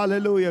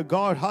 Hallelujah.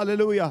 God.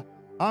 Hallelujah.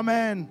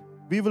 Amen.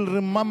 We will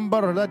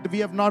remember that we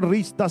have not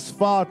reached thus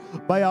far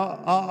by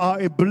our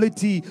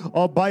ability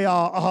or by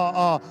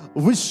our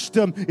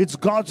wisdom. It's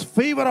God's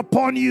favor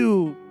upon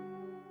you.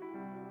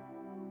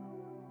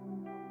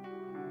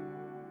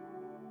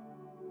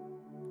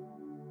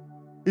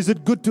 Is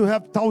it good to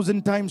have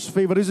 1,000 times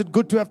favor? Is it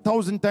good to have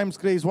 1,000 times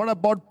grace? What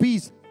about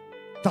peace?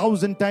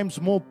 1,000 times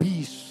more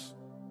peace.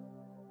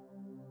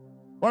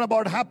 What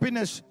about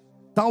happiness?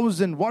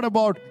 1,000. What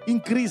about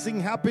increasing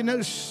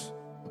happiness?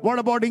 What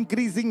about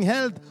increasing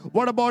health?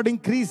 What about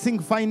increasing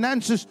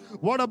finances?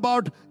 What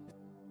about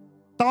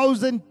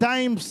 1,000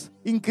 times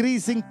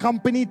increasing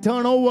company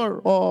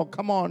turnover. Oh,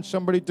 come on,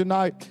 somebody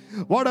tonight.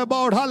 What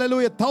about,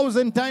 hallelujah,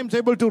 1,000 times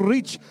able to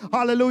reach,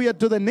 hallelujah,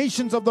 to the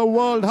nations of the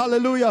world.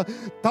 Hallelujah.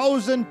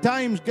 1,000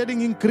 times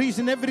getting increase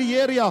in every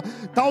area.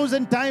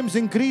 1,000 times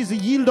increase the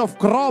yield of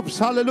crops.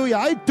 Hallelujah.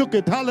 I took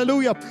it.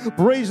 Hallelujah.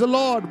 Praise the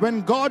Lord.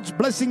 When God's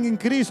blessing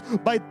increase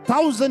by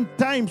 1,000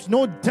 times,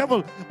 no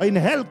devil in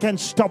hell can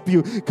stop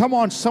you. Come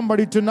on,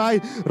 somebody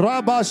tonight.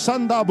 Rabba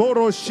Sanda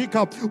Boro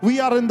Shika. We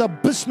are in the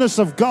business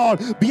of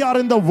God. We are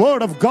in the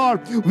Word of God.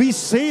 We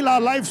sail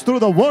our lives through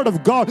the Word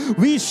of God.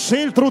 We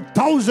sail through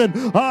 1,000.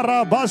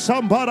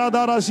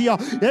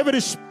 Every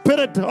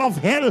spirit of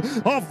hell,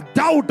 of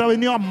doubt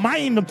in your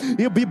mind,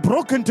 will be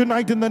broken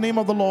tonight in the name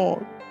of the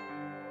Lord.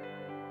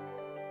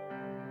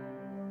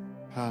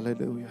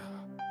 Hallelujah.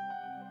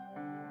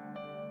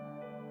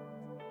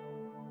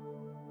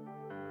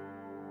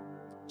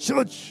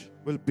 Church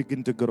will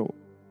begin to grow.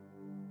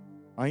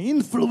 Our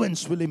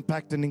influence will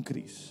impact and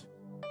increase.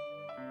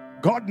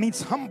 God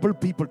needs humble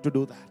people to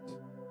do that.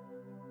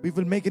 We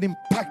will make an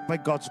impact by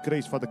God's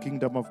grace for the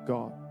kingdom of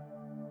God.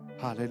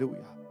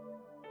 Hallelujah.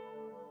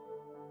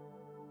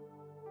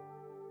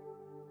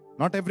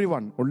 Not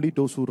everyone, only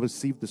those who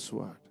receive this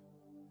word.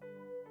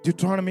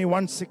 Deuteronomy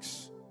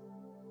 1:6.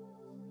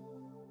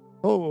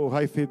 Oh,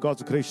 I feel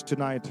God's grace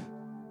tonight.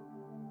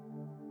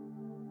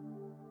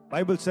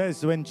 Bible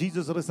says when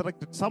Jesus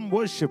resurrected, some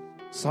worshiped,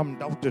 some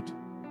doubted.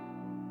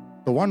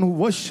 The one who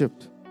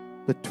worshipped,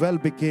 the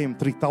 12 became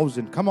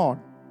 3,000. Come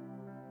on.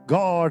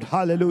 God,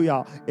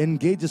 hallelujah,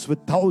 engages with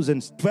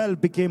thousands.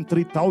 12 became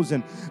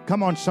 3,000.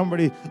 Come on,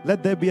 somebody.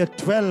 Let there be a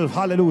 12,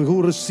 hallelujah,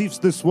 who receives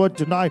this word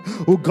tonight,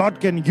 who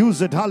God can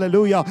use it,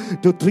 hallelujah,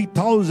 to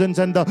 3,000s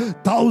and the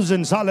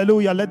thousands,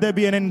 hallelujah. Let there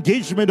be an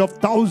engagement of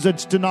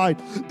thousands tonight.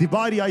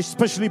 Dibari, I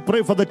especially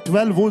pray for the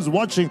 12 who's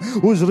watching,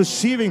 who's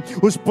receiving,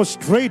 who's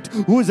prostrate,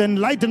 who is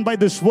enlightened by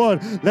this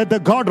word. Let the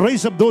God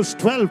raise up those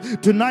 12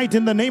 tonight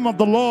in the name of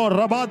the Lord.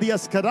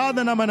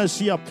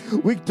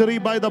 Victory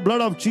by the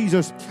blood of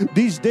Jesus.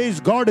 These days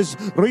God is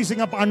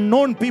raising up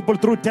unknown people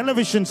through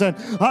televisions and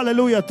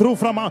hallelujah, through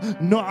from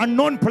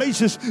unknown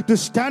places to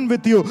stand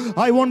with you.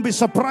 I won't be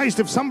surprised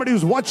if somebody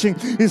who's watching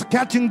is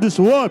catching this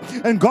word,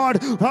 and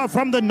God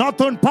from the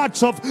northern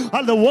parts of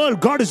the world,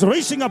 God is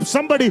raising up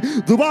somebody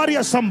to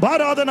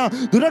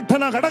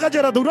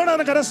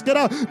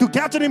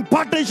catch an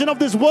impartation of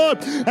this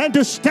word and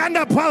to stand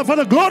up for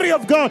the glory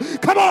of God.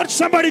 Come on,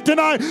 somebody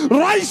tonight,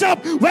 rise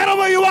up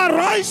wherever you are.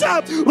 Rise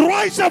up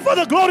for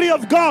the glory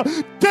of God.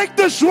 Take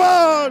this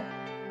word.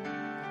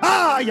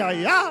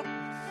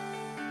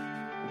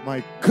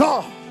 My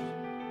God,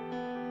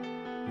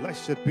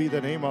 blessed be the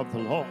name of the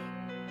Lord.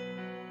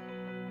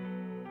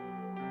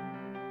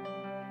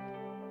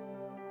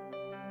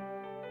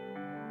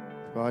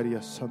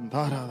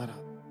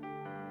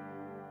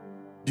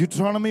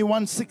 Deuteronomy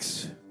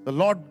 1:6. The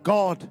Lord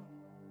God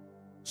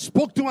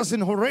spoke to us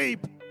in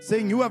Horeb,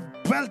 saying, you have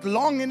dwelt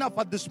long enough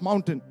at this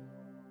mountain.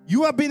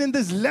 You have been in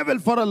this level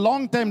for a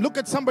long time. Look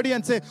at somebody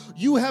and say,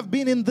 you have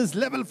been in this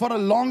level for a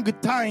long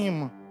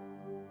time.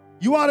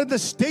 You are in the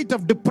state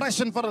of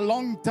depression for a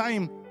long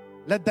time.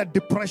 Let that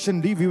depression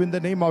leave you in the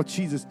name of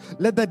Jesus.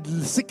 Let that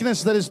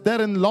sickness that is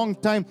there in a long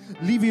time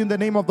leave you in the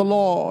name of the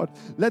Lord.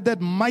 Let that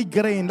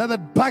migraine, let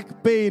that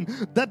back pain,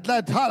 that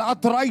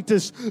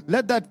arthritis,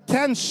 let that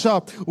cancer,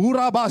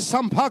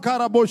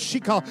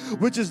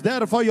 which is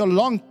there for your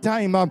long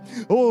time,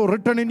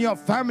 written in your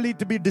family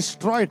to be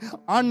destroyed,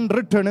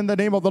 unwritten in the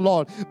name of the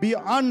Lord. Be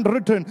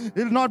unwritten.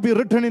 It will not be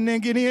written in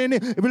any,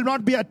 it will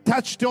not be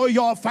attached to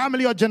your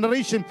family or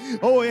generation.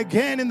 Oh,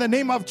 again in the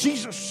name of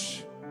Jesus.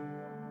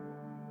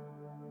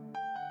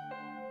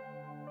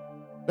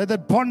 Let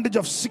that bondage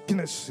of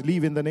sickness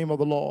leave in the name of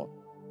the Lord.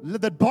 Let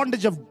that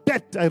bondage of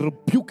death, I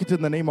rebuke it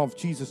in the name of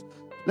Jesus.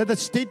 Let the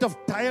state of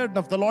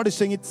tiredness, the Lord is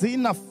saying it's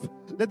enough.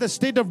 Let the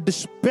state of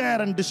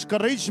despair and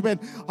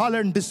discouragement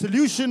and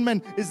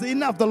disillusionment is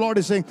enough. The Lord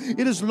is saying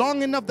it is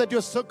long enough that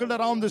you're circled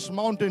around this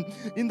mountain.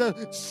 In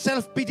the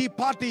self-pity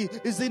party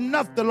is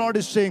enough. The Lord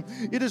is saying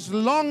it is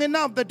long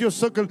enough that you're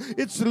circled.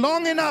 It's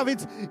long enough.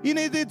 It's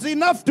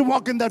enough to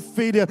walk in that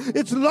failure.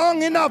 It's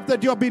long enough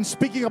that you've been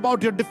speaking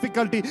about your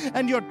difficulty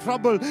and your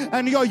trouble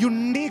and your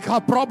unique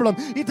problem.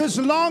 It is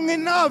long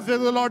enough that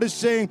the Lord is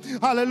saying,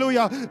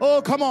 hallelujah.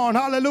 Oh, come on,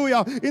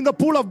 hallelujah. In the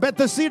pool of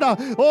Bethesda,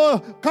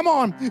 oh, come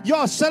on.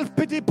 Your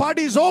self-pity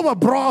party is over,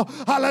 bro.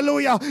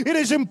 Hallelujah. It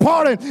is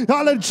important.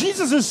 Hallelujah.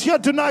 Jesus is here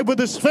tonight with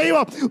his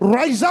favor.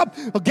 Rise up,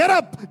 get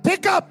up,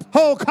 take up.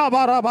 Oh,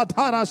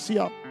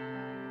 kabarabatarasia.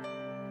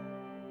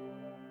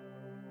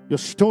 Your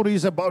story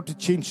is about to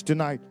change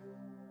tonight.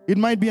 It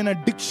might be an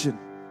addiction.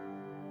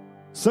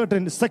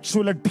 Certain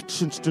sexual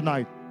addictions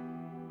tonight.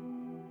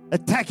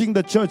 attacking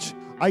the church,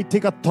 I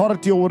take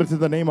authority over it in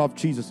the name of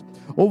Jesus.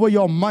 Over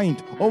your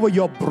mind, over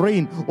your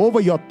brain, over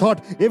your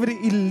thought, every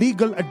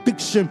illegal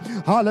addiction,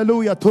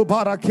 hallelujah,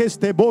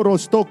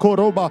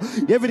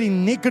 every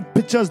naked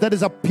pictures that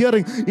is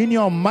appearing in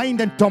your mind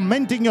and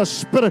tormenting your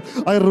spirit,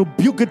 I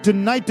rebuke it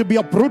tonight to be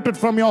uprooted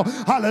from your,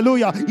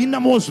 hallelujah,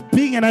 innermost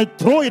being, and I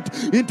throw it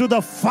into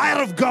the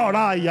fire of God.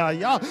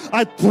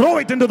 I throw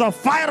it into the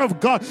fire of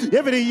God.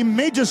 Every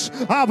images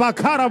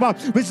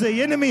which the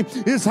enemy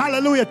is,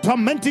 hallelujah,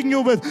 tormenting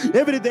you with,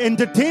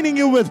 entertaining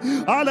you with,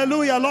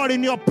 hallelujah, Lord,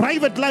 in your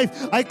private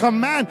life, I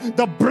command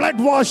the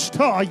blood washed,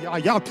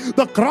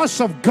 the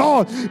cross of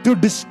God to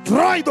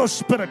destroy those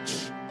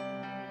spirits.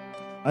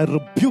 I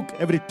rebuke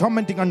every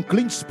tormenting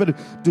unclean spirit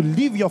to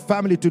leave your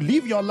family, to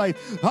leave your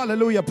life.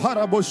 Hallelujah.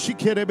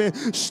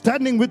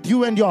 Standing with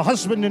you and your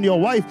husband and your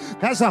wife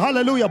has a,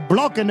 hallelujah,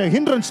 block and a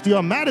hindrance to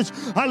your marriage.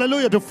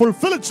 Hallelujah. To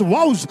fulfill its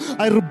vows,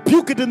 I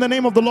rebuke it in the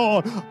name of the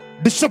Lord.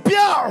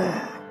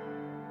 Disappear.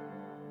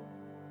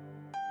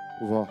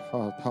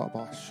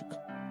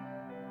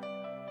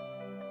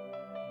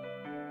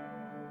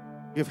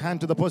 Give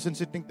hand to the person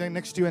sitting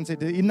next to you and say,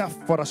 enough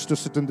for us to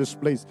sit in this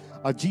place.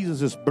 Our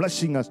Jesus is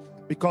blessing us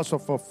because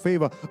of our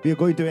favor. We are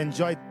going to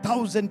enjoy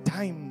 1,000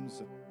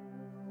 times.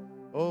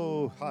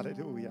 Oh,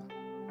 hallelujah.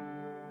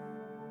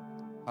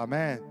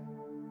 Amen.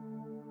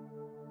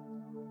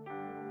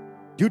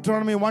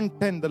 Deuteronomy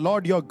 1:10, the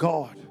Lord your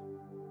God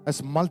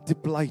has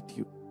multiplied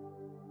you.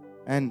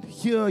 And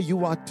here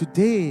you are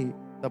today,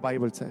 the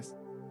Bible says,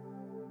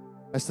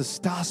 as the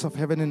stars of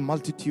heaven in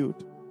multitude.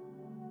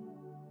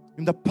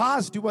 In the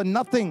past, you were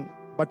nothing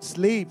but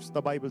slaves,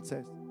 the Bible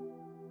says.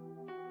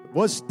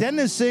 Verse 10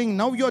 is saying,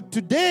 now you're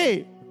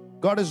today.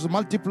 God has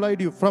multiplied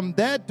you from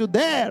there to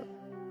there.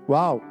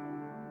 Wow.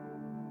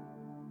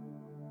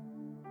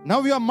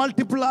 Now you are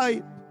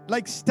multiplied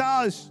like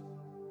stars.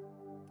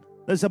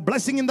 There's a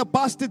blessing in the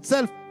past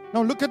itself.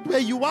 Now look at where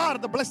you are,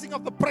 the blessing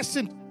of the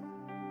present.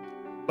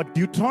 But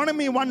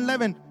Deuteronomy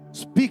 1:11,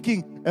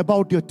 speaking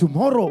about your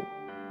tomorrow.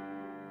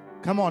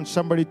 Come on,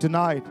 somebody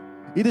tonight.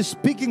 It is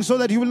speaking so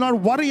that you will not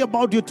worry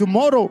about your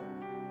tomorrow.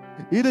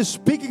 It is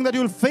speaking that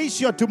you will face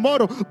your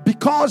tomorrow.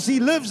 Because He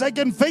lives, I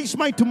can face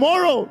my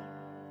tomorrow.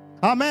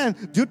 Amen.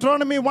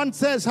 Deuteronomy 1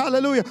 says,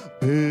 hallelujah,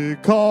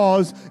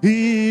 because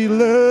He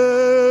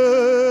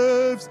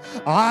lives,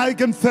 I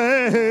can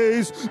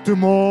face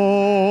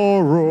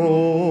tomorrow.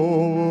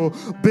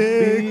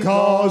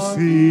 Because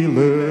He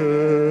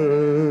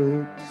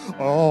lives,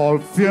 all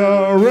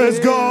fear is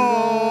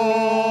gone.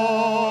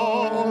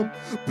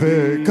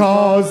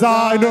 Because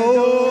I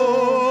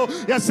know,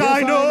 yes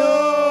I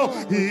know,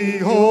 He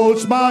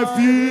holds my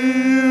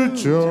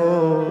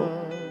future.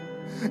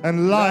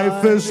 And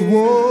life is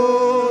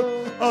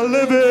worth a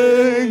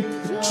living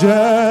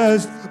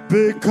just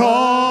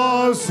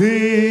because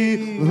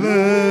He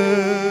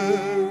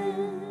lives.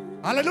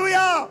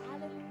 Hallelujah.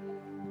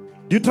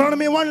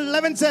 Deuteronomy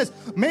 1:11 says,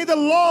 may the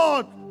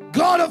Lord,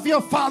 God of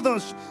your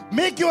fathers,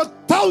 make you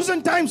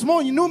 1,000 times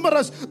more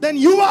numerous than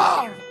you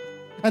are,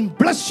 and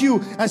bless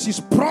you as He's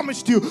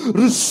promised you.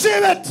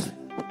 Receive it.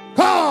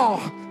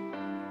 Oh,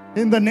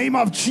 in the name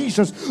of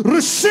Jesus,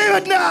 receive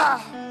it now.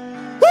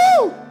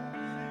 Woo!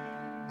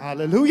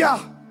 Hallelujah.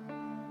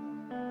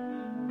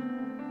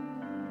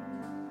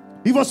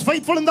 He was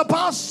faithful in the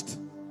past.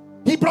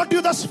 He brought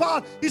you thus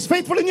far. He's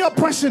faithful in your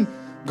present.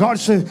 God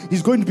said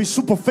He's going to be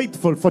super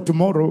faithful for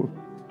tomorrow.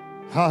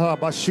 When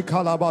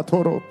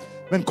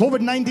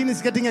COVID-19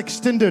 is getting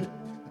extended,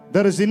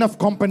 there is enough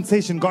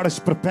compensation God has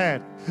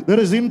prepared. There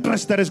is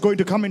interest that is going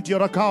to come into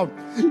your account.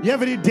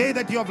 Every day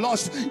that you have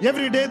lost,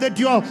 every day that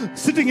you are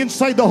sitting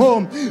inside the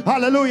home,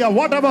 hallelujah,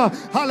 whatever,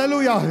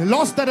 hallelujah,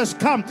 loss that has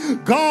come,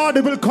 God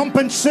will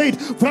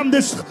compensate from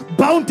this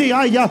bounty.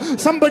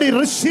 Somebody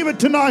receive it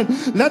tonight.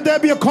 Let there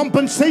be a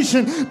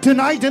compensation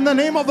tonight in the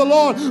name of the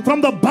Lord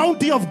from the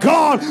bounty of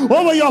God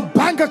over your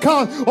bank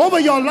account, over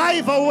your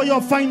life, over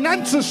your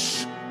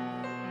finances.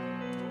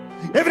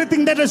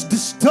 Everything that has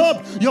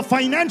disturbed your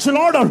financial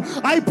order,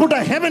 I put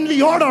a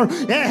heavenly order,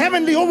 a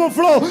heavenly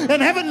overflow,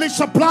 and heavenly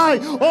supply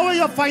over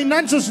your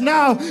finances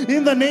now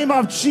in the name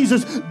of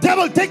Jesus.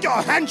 Devil, take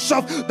your hands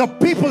off the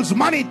people's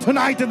money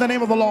tonight in the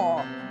name of the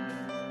Lord.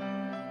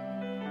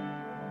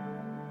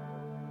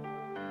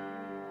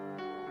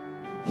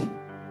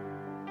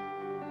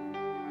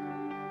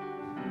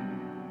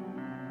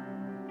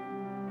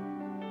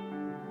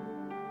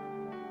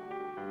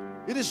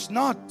 It is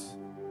not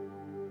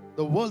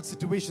the world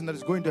situation that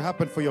is going to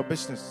happen for your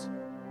business.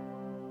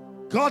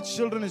 God's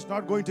children is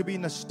not going to be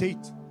in a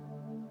state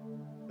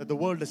that the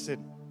world is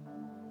in.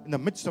 In the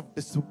midst of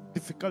this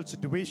difficult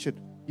situation,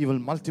 He will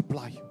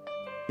multiply you,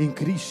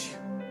 increase you.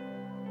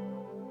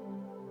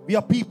 We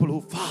are people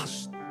who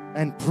fast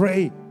and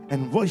pray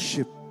and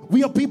worship.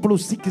 We are people who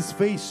seek His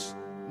face.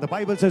 The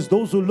Bible says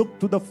those who look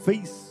to the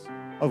face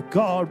of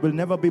God will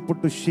never be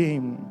put to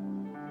shame.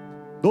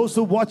 Those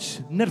who watch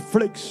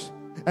Netflix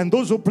and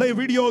those who play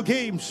video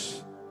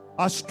games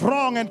are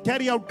strong and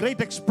carry out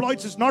great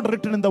exploits is not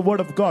written in the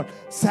Word of God,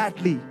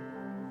 sadly.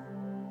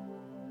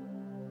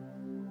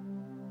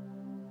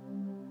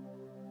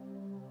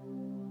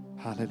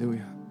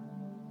 Hallelujah.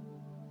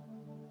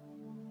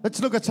 Let's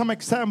look at some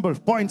example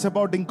points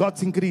about in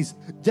God's increase.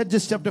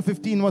 Judges chapter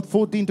 15, verse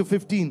 14 to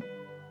 15.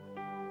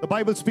 The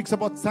Bible speaks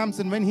about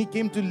Samson. When he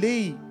came to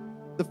lay,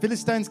 the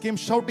Philistines came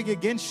shouting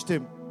against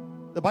him.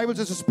 The Bible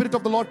says the Spirit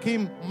of the Lord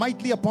came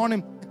mightily upon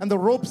him, and the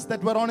ropes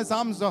that were on his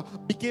arms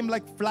became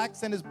like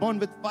flax and is burned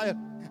with fire.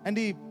 And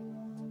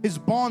his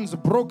bonds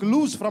broke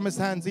loose from his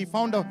hands. He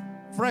found a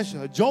fresh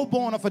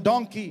jawbone of a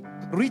donkey,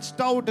 reached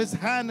out his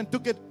hand and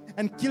took it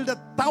and killed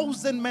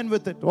 1,000 men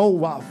with it. Oh,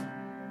 wow.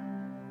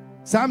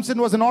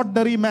 Samson was an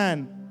ordinary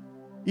man.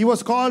 He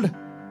was called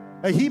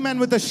a he-man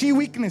with a she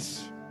weakness.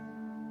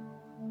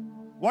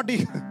 What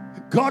he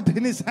got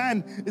in his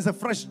hand is a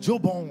fresh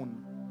jawbone.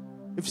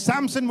 If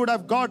Samson would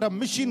have got a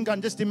machine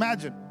gun, just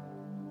imagine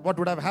what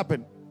would have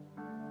happened.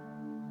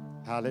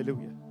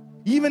 Hallelujah.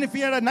 Even if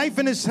he had a knife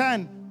in his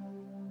hand,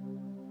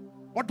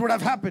 what would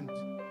have happened?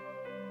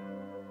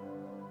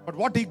 But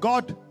what he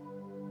got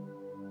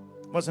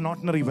was an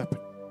ordinary weapon.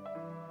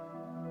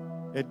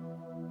 A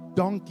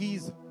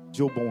donkey's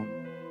jawbone.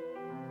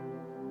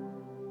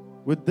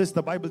 With this,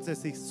 the Bible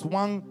says he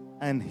swung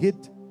and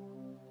hit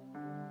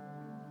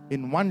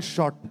in one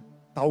shot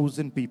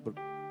 1,000 people.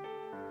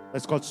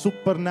 That's called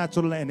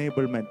supernatural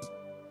enablement.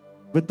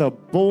 With the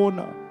bone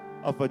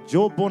of a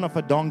jawbone of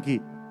a donkey,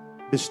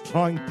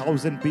 destroying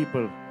 1,000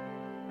 people.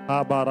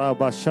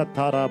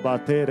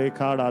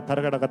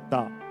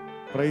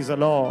 Praise the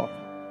Lord.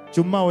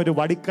 ചുമ്മാ ഒരു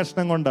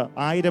വടിക്കഷ്ണം കൊണ്ട്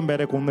 1000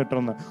 പേരെ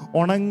കൊന്നിട്ടെന്ന്.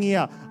 ഉണങ്ങിയ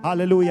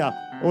hallelujah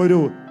ഒരു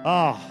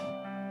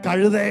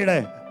കഴുതയുടെ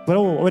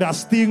ഒരു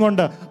അസ്ഥിയും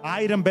കൊണ്ട്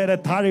 1000 പേരെ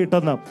താഴെ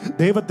ഇട്ടെന്ന്.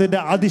 ദൈവത്തിന്റെ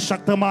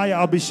അതിശക്തമായ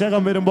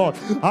അഭിഷേകം വരുമ്പോൾ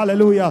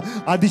ഹല്ലേലൂയ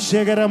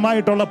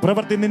അതിശയകരമായിട്ടുള്ള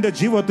പ്രവൃത്തി നിന്റെ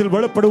ജീവിതത്തിൽ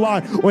വെളിപ്പെടുവാൻ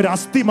ഒരു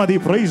അസ്ഥി മതി.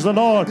 Praise the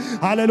Lord.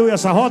 ഹല്ലേലൂയ.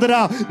 സഹോദര,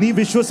 നീ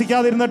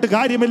വിശ്വസിക്കാതിരുന്നിട്ട്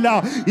കാര്യമില്ല.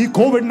 ഈ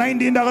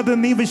COVID-19 അകത്ത്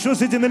നീ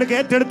വിശ്വസിച്ച് നിനക്ക്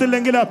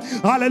ഏറ്റെടുത്തില്ലെങ്കിൽ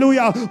ഹല്ലേലൂയ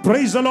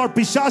പ്രൈസ് ദി ലോർഡ്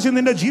പിശാച്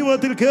നിന്റെ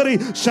ജീവിതത്തിൽ കയറി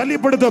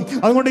ശല്യപ്പെടുത്തും.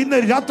 അതുകൊണ്ട്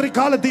ഇന്ന് രാത്രി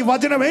കാലത്ത് ഈ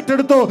വചനം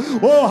ഏറ്റെടുത്തു.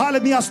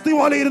 നീ അസ്ഥി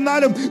പോലെ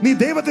ഇരുന്നാലും നീ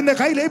ദൈവത്തിന്റെ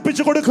കയ്യിൽ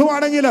ഏൽപ്പിച്ചു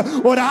കൊടുക്കുവാണെങ്കിൽ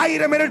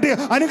 1000 ഇരട്ടി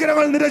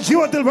അനുഗ്രഹങ്ങൾ നിന്റെ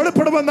ജീവിതത്തിൽ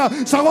വെളിപ്പെടുമെന്ന്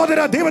സഹോദര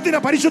ദൈവത്തിന്റെ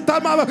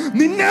പരിശുദ്ധാത്മാവ്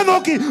നിന്നെ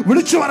നോക്കി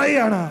വിളിച്ചു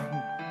പറയുകയാണ്.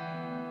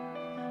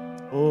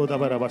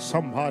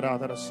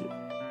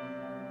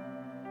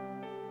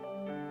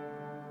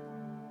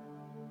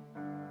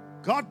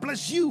 God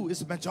bless you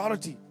is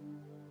majority.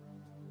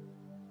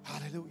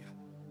 Hallelujah.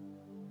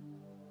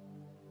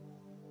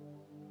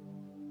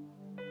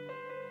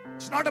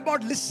 It's not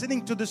about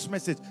listening to this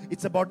message.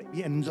 It's about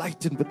being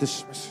enlightened with this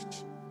message.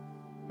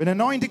 When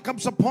anointing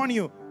comes upon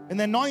you, and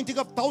the anointing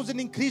of 1,000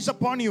 increase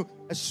upon you,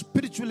 a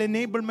spiritual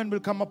enablement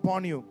will come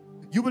upon you.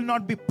 You will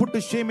not be put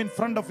to shame in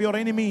front of your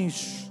enemies.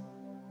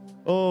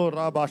 Oh,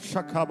 Rabba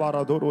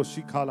Shakabara Doro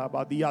Shikala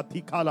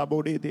Badiati Kala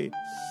Bodede.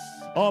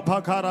 Oh,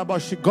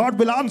 Pakarabashi. God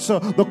will answer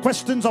the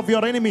questions of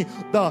your enemy.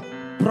 The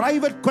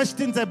private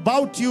questions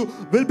about you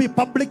will be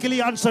publicly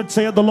answered,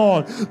 saith the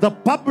Lord. The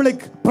public,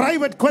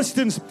 private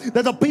questions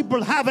that the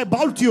people have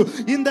about you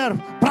in their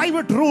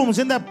private rooms,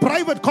 in their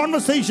private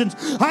conversations.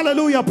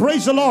 Hallelujah.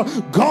 Praise the Lord.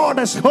 God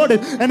has heard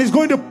it and is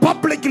going to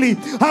publicly,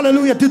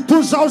 hallelujah, to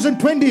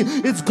 2020.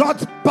 It's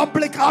God's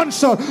public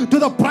answer to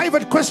the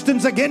private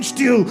questions against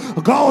you.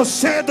 God,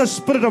 say the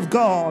Spirit of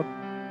God.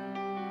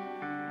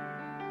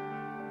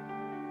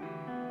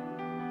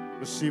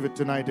 Receive it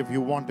tonight if you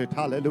want it.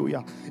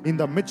 Hallelujah. In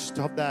the midst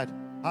of that,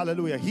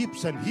 hallelujah,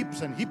 heaps and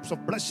heaps and heaps of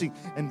blessing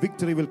and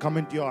victory will come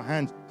into your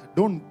hands.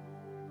 Don't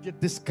get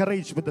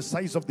discouraged with the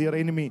size of their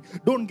enemy.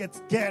 Don't get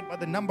scared by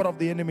the number of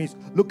the enemies.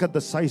 Look at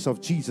the size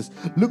of Jesus.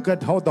 Look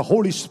at how the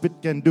Holy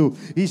Spirit can do.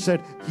 He said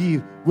he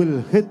will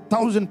hit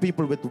 1,000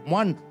 people with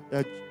one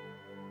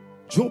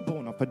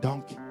jawbone of a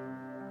donkey.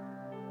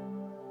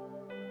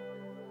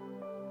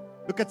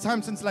 Look at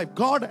Samson's life.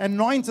 God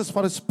anoints us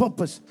for his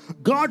purpose.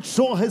 God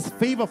shows his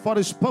favor for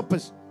his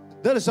purpose.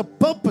 There is a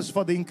purpose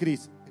for the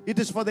increase. It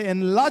is for the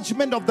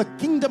enlargement of the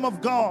kingdom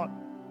of God.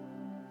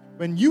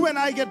 When you and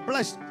I get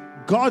blessed,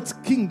 God's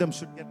kingdom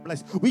should get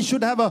blessed. We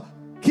should have a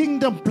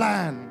kingdom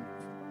plan.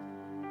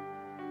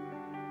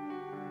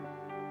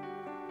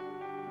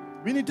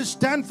 We need to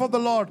stand for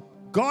the Lord.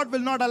 God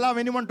will not allow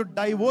anyone to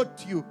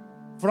divert you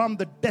from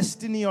the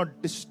destiny or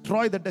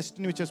destroy the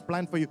destiny which is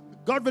planned for you.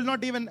 God will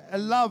not even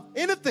allow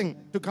anything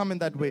to come in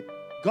that way.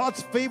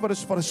 God's favor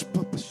is for his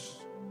purpose.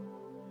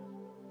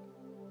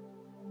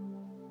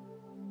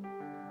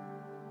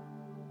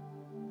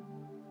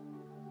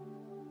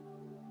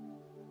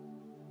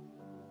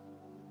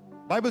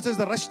 Bible says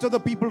the rest of the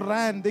people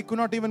ran. They could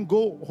not even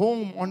go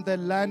home on their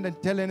land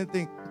and tell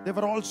anything. They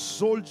were all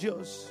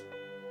soldiers.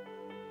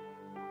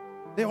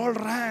 They all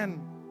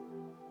ran.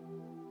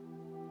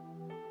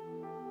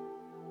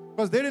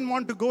 Because they didn't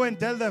want to go and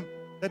tell them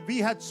that we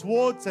had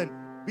swords and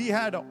we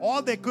had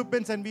all the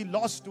equipments and we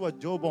lost to a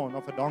jawbone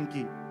of a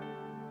donkey.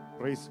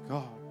 Praise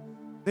God.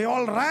 They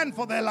all ran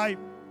for their life.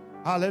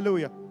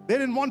 Hallelujah. They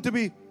didn't want to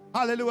be,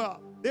 hallelujah,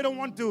 they don't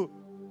want to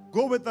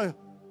go with the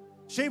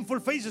shameful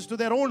faces to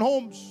their own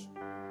homes.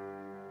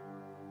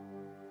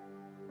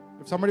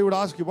 If somebody would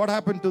ask you, what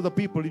happened to the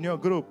people in your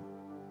group?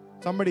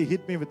 Somebody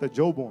hit me with a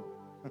jawbone.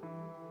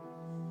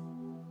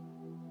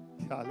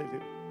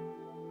 Hallelujah.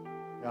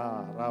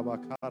 Ya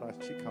Rabakara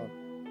Shika.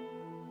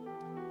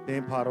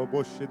 Temparo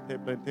Boshite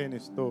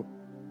Brentenisto.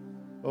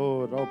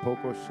 Oh,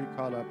 Ropoko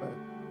Shikala.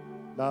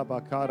 La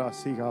Bakara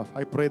Siga.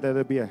 I pray that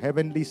there be a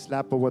heavenly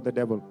slap over the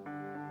devil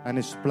and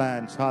his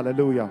plans.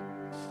 Hallelujah.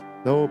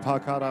 Oh,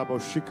 Pakara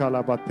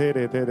Boshikala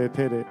Batere Tere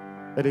Tere.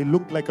 That he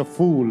looked like a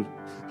fool.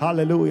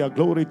 Hallelujah.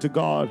 Glory to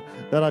God.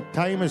 There are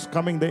time is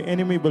coming. The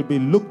enemy will be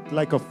looked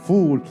like a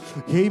fool.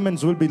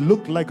 Hamans will be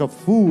looked like a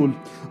fool.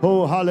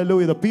 Oh,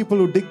 hallelujah. The people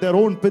who dig their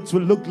own pits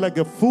will look like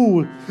a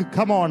fool.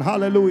 Come on.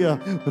 Hallelujah.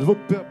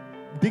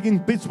 Digging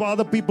pits for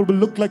other people will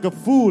look like a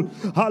fool.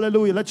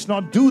 Hallelujah. Let's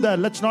not do that.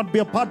 Let's not be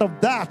a part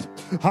of that.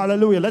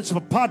 Hallelujah. Let's be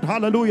a part,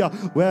 hallelujah,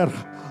 where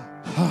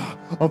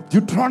of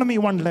Deuteronomy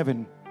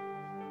 1:11.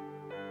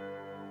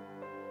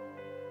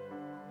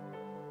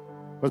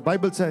 But the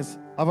Bible says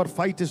our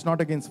fight is not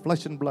against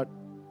flesh and blood,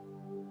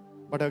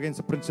 but against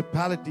the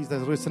principalities that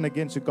have risen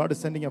against you. God is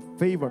sending a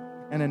favor,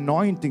 an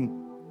anointing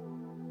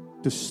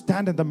to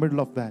stand in the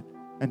middle of that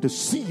and to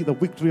see the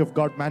victory of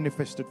God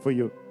manifested for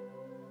you.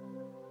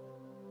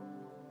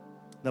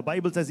 The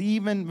Bible says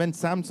even when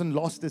Samson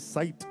lost his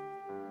sight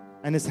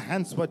and his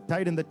hands were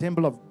tied in the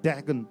temple of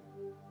Dagon,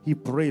 he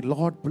prayed,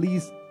 Lord,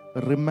 please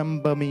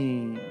remember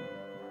me.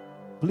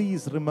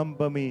 Please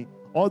remember me.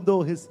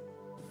 Although his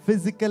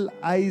physical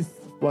eyes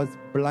was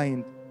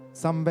blind,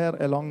 somewhere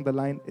along the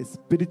line his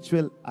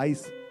spiritual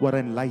eyes were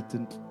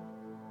enlightened.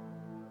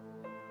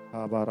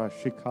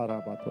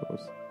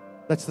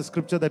 That's the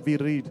scripture that we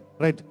read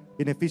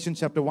in Ephesians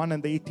chapter 1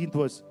 and the 18th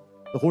verse.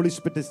 The Holy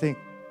Spirit is saying,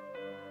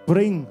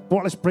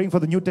 Paul is praying for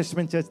the New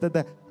Testament church that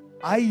the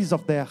eyes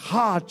of their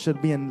heart shall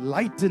be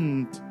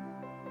enlightened.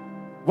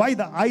 Why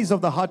the eyes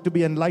of the heart to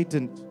be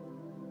enlightened?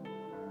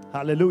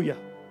 Hallelujah.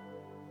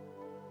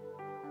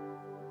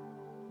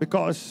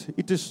 Because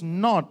it is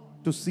not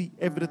to see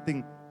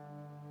everything,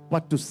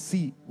 but to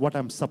see what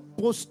I'm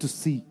supposed to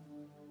see.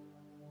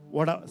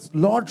 What our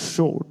Lord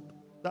showed.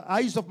 The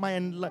eyes of my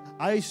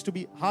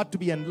heart to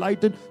be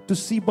enlightened, to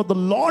see what the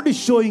Lord is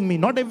showing me,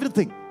 not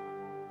everything.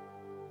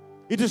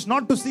 It is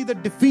not to see the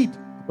defeat,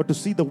 but to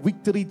see the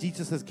victory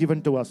Jesus has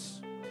given to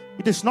us.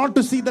 It is not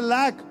to see the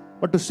lack,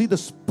 but to see the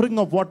spring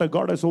of water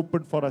God has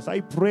opened for us. I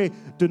pray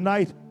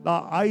tonight the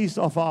eyes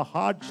of our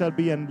heart shall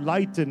be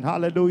enlightened.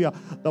 Hallelujah.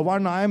 The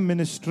one I am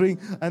ministering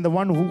and the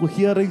one who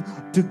hearing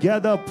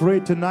together pray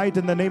tonight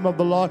in the name of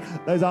the Lord.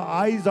 That the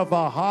eyes of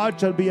our heart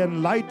shall be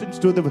enlightened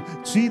to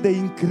see the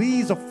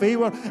increase of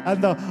favor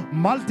and the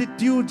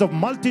multitudes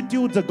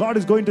that God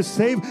is going to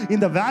save in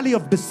the valley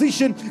of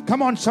decision.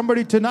 Come on,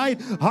 somebody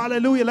tonight.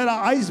 Hallelujah. Let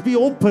our eyes be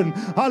open.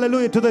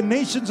 Hallelujah. To the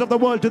nations of the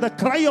world, to the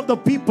cry of the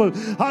people.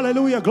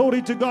 Hallelujah.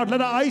 Glory to God.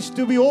 Let our eyes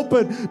to be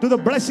open to the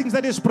blessings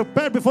that is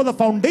prepared before the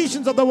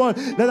foundations of the world.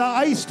 Let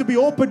our eyes to be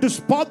open to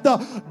spot the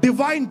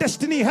divine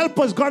destiny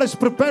helpers God has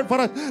prepared for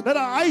us. Let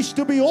our eyes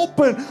to be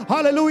open,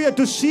 hallelujah,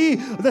 to see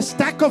the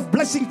stack of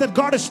blessings that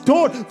God has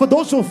stored for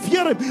those who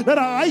fear Him. Let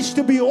our eyes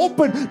to be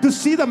open to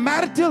see the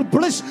marital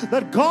bliss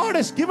that God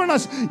has given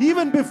us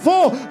even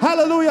before,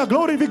 hallelujah,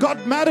 glory, we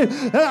got married.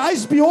 Let our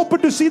eyes be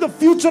open to see the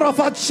future of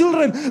our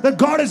children that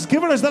God has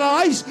given us. Let our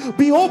eyes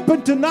be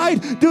open tonight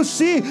to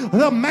see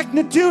the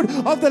magnitude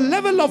of the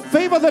level of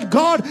favor that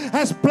God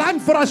has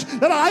planned for us.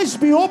 Let our eyes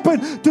be open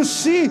to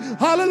see,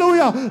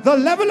 hallelujah, the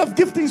level of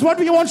giftings what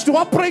He wants to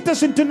operate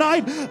us in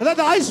tonight. Let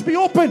the eyes be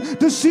open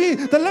to see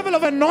the level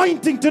of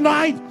anointing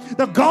tonight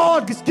that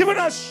God has given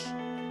us.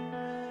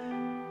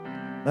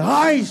 The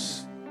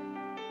eyes.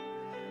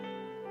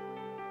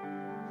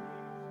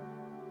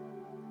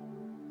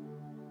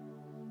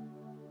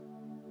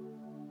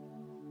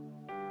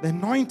 The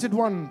anointed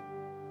one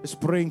is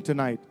praying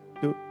tonight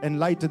to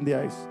enlighten the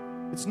eyes.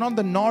 It's not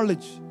the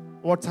knowledge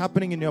what's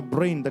happening in your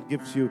brain that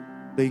gives you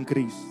the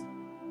increase.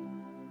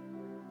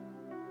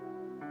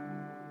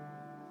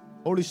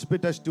 Holy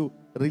Spirit has to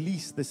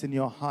release this in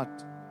your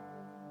heart.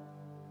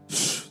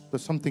 There's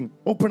something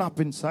open up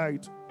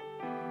inside.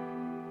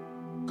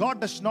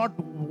 God does not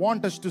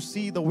want us to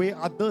see the way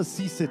others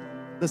see it.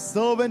 The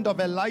servant of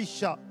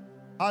Elisha,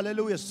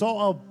 hallelujah,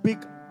 saw a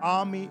big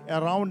army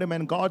around him,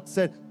 and God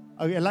said,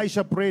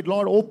 Elisha prayed,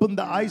 Lord, open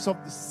the eyes of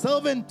the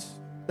servant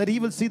that he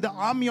will see the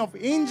army of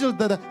angels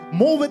that are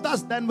more with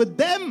us than with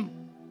them.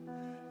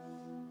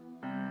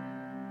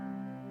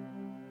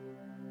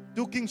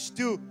 2 Kings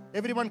 2,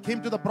 everyone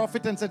came to the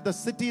prophet and said, the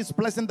city is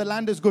pleasant, the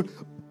land is good.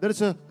 There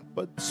is a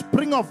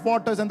spring of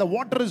waters and the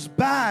water is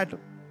bad.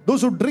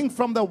 Those who drink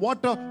from the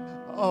water,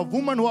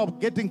 women who are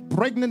getting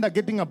pregnant are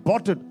getting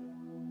aborted.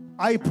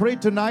 I pray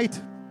tonight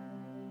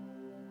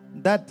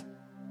that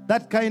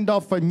that kind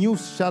of a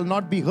news shall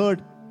not be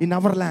heard in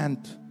our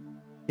land,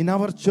 in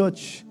our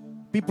church.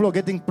 People who are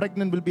getting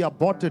pregnant will be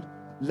aborted.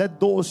 Let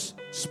those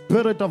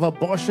spirit of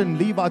abortion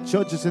leave our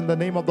churches in the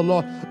name of the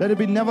Lord. Let it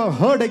be never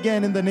heard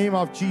again in the name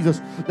of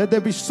Jesus. Let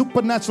there be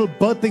supernatural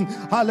birthing.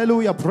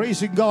 Hallelujah.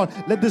 Praising God.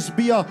 Let this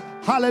be a,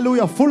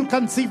 hallelujah, full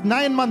conceived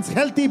 9 months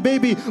healthy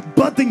baby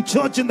birthing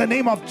church in the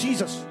name of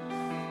Jesus.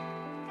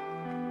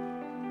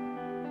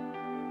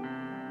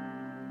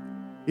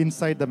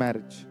 Inside the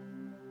marriage.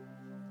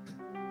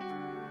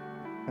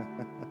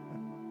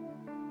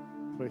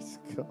 Praise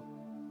God.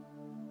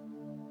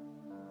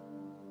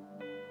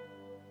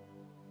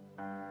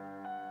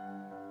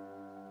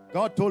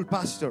 God told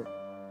Pastor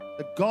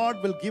that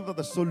God will give us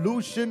the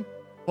solution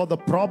for the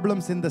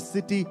problems in the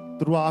city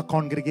through our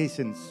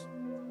congregations.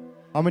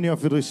 How many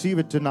of you receive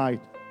it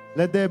tonight?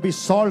 Let there be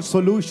solved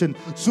solutions,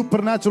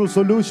 supernatural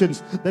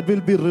solutions that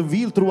will be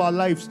revealed through our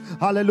lives.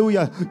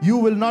 Hallelujah. You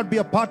will not be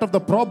a part of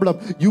the problem.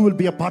 You will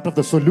be a part of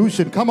the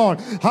solution. Come on.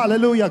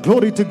 Hallelujah.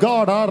 Glory to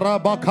God.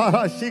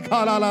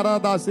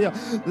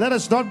 Let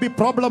us not be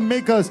problem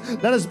makers.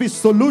 Let us be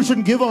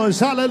solution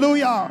givers.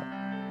 Hallelujah.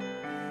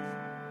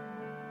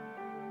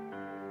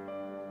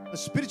 The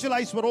spiritual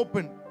eyes were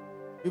open.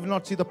 We will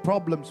not see the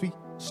problems. We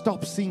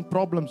stop seeing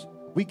problems.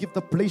 We give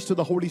the place to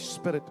the Holy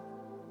Spirit.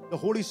 The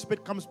Holy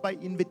Spirit comes by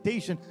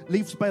invitation,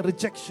 leaves by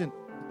rejection.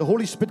 The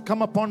Holy Spirit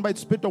comes upon by the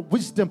spirit of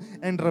wisdom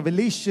and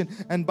revelation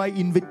and by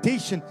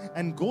invitation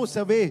and goes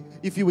away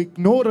if you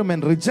ignore Him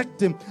and reject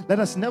Him.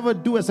 Let us never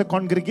do as a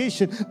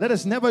congregation. Let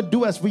us never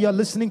do as we are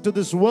listening to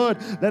this word.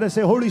 Let us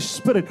say, Holy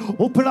Spirit,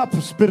 open up,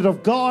 Spirit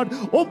of God.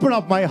 Open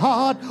up my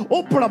heart.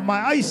 Open up my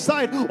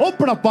eyesight.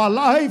 Open up our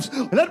lives.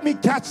 Let me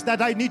catch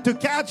that I need to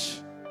catch.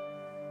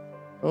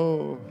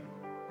 Oh.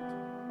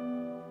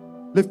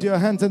 Lift your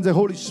hands and say,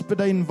 Holy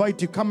Spirit, I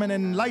invite you. Come and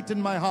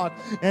enlighten my heart.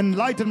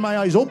 Enlighten my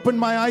eyes. Open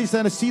my eyes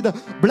and see the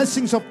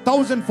blessings of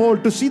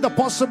thousandfold. To see the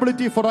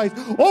possibility for eyes.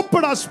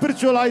 Open our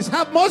spiritual eyes.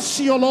 Have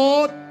mercy, O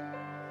Lord.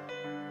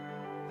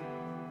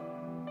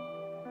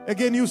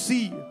 Again you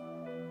see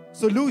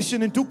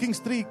solution in 2 Kings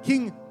 3.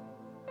 King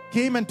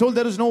came and told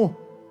there is no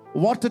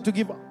water to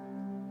give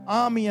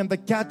army and the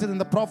cattle. And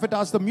the prophet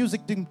asked the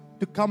music team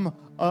to come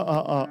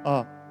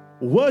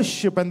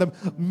worship, and the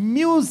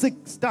music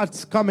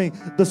starts coming,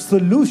 the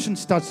solution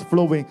starts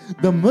flowing,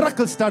 the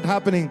miracles start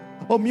happening.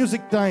 Oh,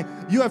 music time,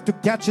 you have to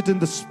catch it in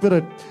the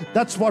spirit.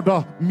 That's what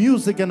our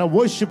music and our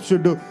worship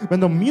should do. When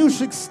the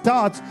music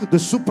starts, the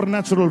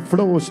supernatural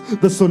flows,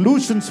 the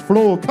solutions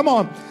flow. Come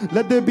on,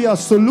 let there be a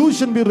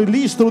solution be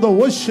released through the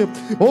worship,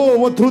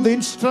 oh, through the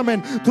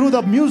instrument, through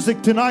the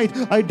music tonight.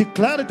 I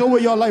declare it over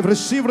your life.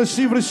 Receive,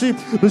 receive, receive,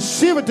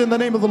 receive it in the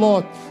name of the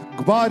Lord.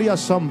 Gvaria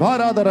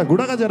sambharadara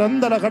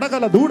gudagajarandala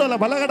kadagala dudala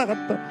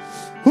balagadatta.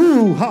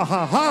 Hoo ha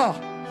ha ha.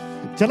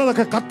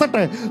 ചിലതൊക്കെ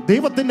കത്തട്ടെ.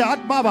 ദൈവത്തിന്റെ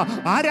ആത്മാവ്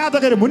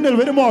ആരാധകർ മുന്നിൽ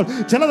വരുമ്പോൾ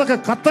ചിലതൊക്കെ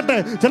കത്തട്ടെ.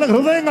 ചില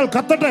ഹൃദയങ്ങൾ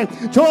കത്തട്ടെ.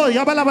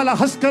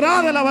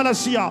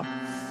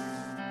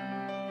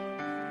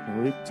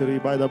 Victory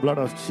by the blood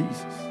of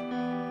Jesus.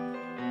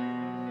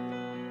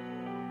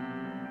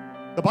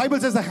 The Bible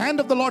says the hand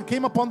of the Lord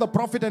came upon the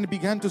prophet and he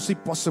began to see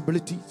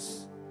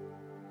possibilities.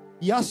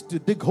 He asked to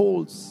dig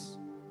holes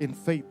in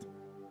faith.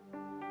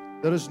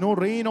 There is no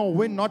rain or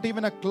wind, not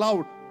even a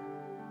cloud.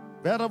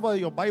 Wherever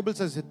your Bible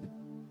says it,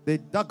 they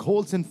dug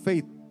holes in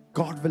faith.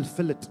 God will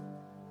fill it.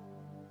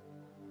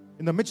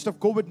 In the midst of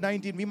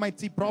COVID-19, we might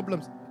see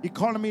problems,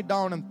 economy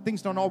down and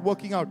things are not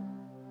working out.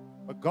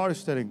 But God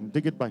is telling,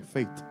 dig it by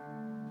faith.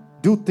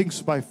 Do things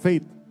by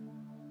faith.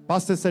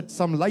 Pastor said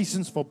some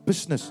license for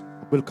business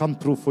will come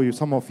through for you,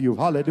 some of you.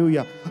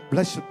 Hallelujah.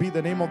 Blessed be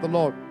the name of the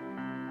Lord.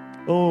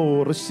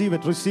 Oh, receive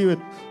it, receive it,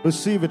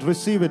 receive it,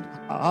 receive it.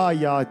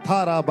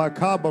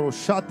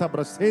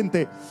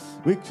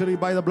 Victory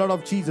by the blood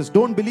of Jesus.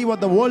 Don't believe what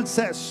the world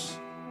says.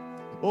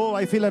 Oh,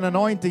 I feel an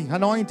anointing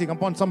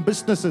upon some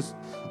businesses.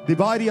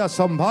 Divaria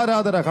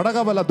Sambharadara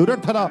Kadagavala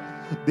Duratara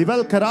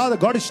Divalkarada.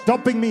 God is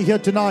stopping me here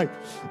tonight.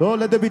 Oh,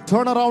 let there be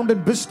turnaround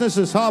in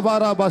businesses.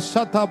 Havara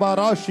Basata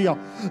Barashia.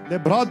 The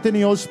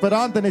Brantinios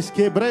Perantanis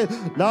Kebre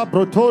La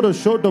Brotoro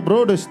Shoto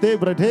Brodes de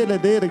Bretele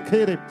de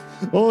Kere.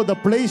 Oh, the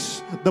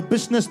place, the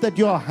business that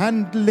you are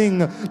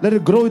handling, let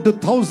it grow to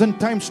 1,000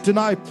 times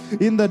tonight.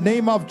 In the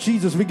name of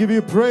Jesus, we give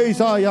you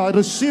praise.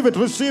 Receive it,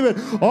 receive it.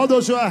 All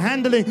those who are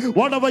handling,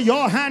 whatever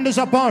your hand is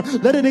upon,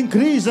 let it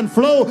increase and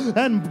flow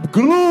and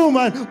gloom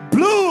and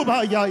bloom.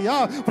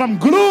 From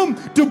gloom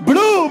to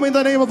bloom in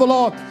the name of the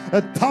Lord.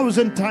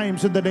 1,000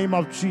 times in the name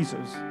of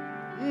Jesus.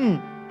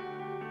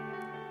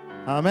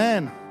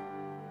 Amen.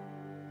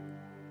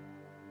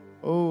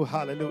 Oh,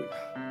 hallelujah.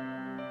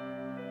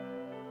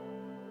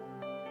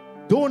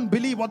 Don't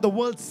believe what the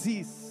world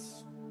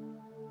sees.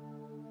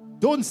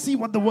 Don't see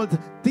what the world.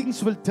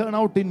 Things will turn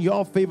out in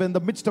your favor. In the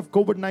midst of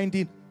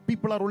COVID-19,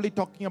 people are only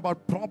talking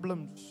about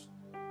problems.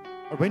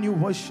 But when you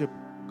worship,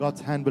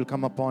 God's hand will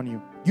come upon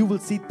you. You will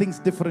see things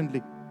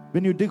differently.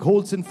 When you dig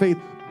holes in faith,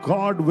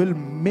 God will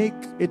make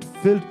it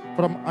filled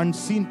from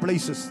unseen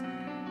places.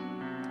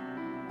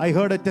 I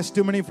heard a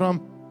testimony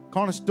from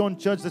Cornerstone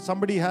Church that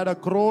somebody had 1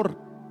 crore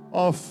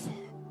of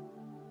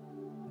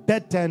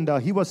debt and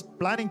he was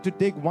planning to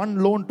take one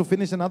loan to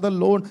finish another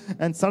loan,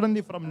 and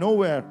suddenly from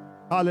nowhere,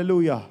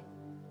 hallelujah,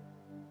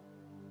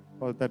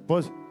 that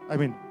person,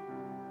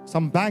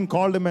 some bank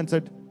called him and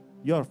said,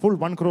 your full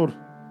 1 crore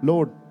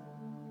loan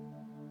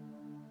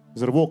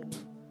is revoked.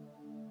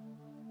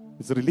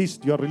 It's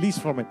released. You're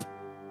released from it.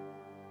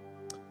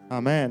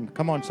 Amen.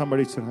 Come on,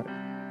 somebody.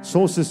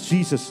 Source is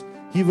Jesus.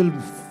 He will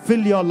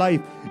fill your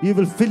life. He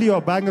will fill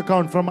your bank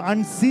account from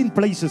unseen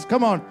places.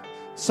 Come on.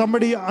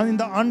 Somebody in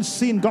the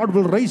unseen, God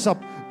will raise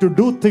up to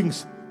do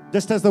things.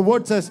 Just as the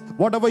word says,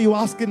 whatever you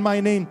ask in my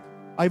name,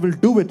 I will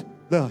do it.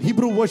 The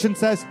Hebrew version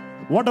says,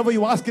 whatever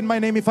you ask in my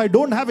name, if I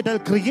don't have it, I'll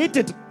create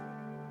it.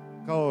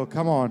 Oh,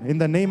 come on. In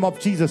the name of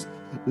Jesus,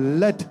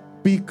 let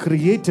be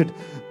created.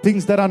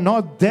 Things that are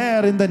not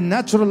there in the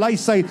natural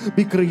eyesight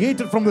be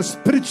created from the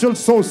spiritual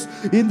source.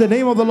 In the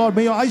name of the Lord,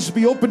 may your eyes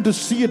be open to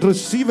see it,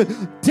 receive it,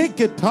 take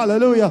it.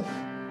 Hallelujah.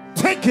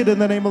 Take it in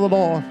the name of the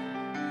Lord.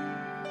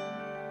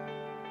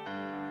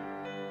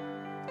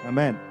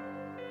 Amen.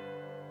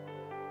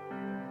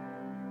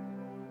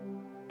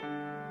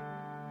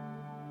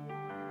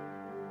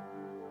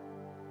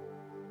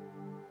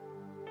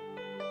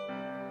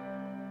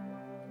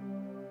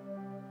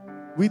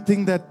 We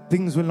think that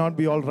things will not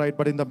be all right,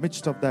 but in the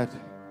midst of that,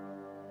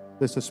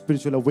 there's a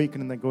spiritual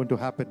awakening that's going to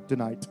happen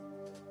tonight.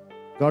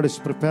 God is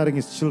preparing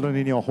His children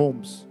in your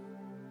homes.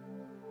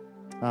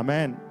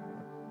 Amen.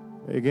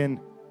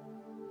 Again,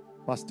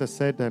 Pastor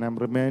said, and I'm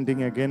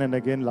reminding again and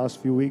again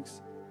last few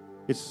weeks,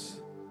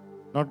 it's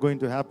not going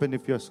to happen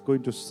if you're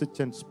going to sit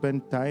and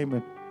spend time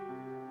in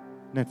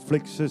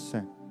Netflixes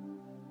and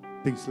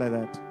things like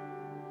that.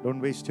 Don't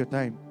waste your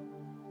time.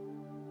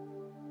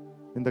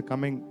 In the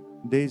coming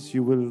days,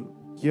 you will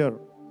hear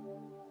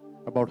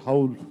about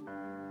how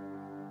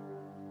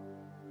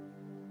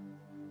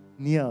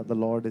near the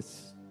Lord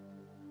is.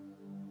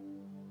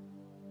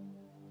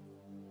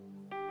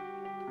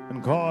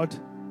 And God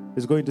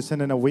is going to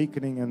send an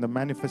awakening and the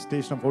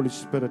manifestation of Holy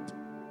Spirit.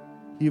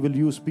 He will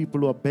use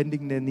people who are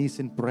bending their knees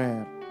in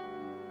prayer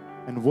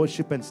and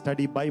worship and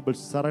study Bible,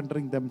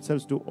 surrendering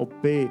themselves to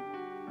obey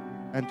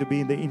and to be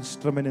in the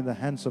instrument in the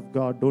hands of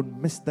God. Don't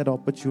miss that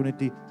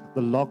opportunity.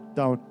 The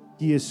lockdown,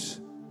 He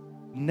is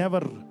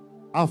never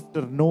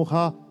after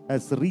Noah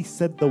has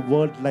reset the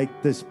world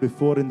like this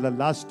before in the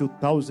last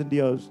 2,000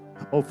 years.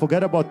 Oh,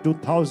 forget about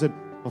 2,000.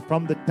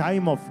 From the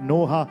time of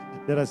Noah,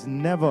 there has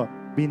never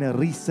been a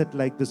reset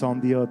like this on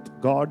the earth.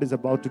 God is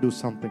about to do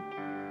something.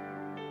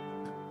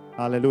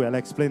 Hallelujah. I'll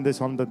explain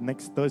this on the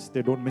next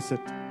Thursday. Don't miss it.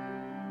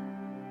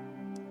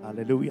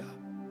 Hallelujah.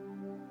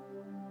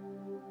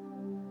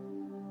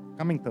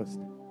 Coming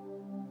Thursday.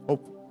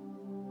 Hope.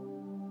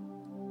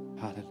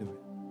 Hallelujah.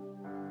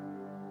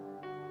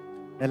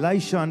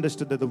 Elisha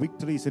understood that the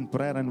victory is in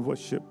prayer and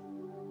worship.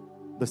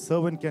 The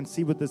servant can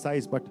see with his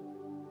eyes, but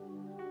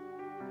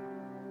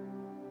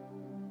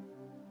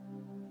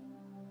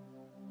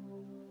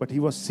he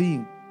was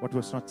seeing what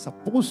was not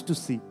supposed to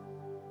see.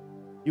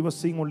 He was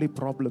seeing only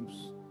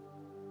problems.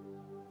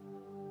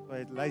 So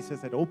Elisha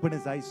said, open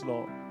his eyes,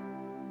 Lord.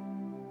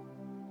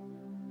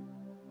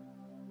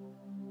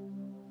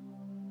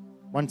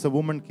 Once a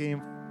woman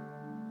came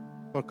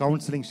for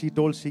counseling, she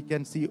told she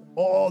can see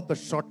all the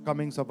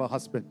shortcomings of her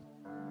husband.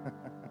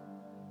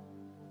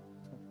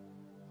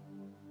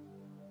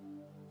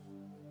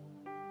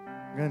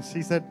 And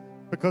she said,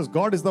 because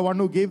God is the one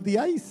who gave the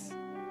eyes.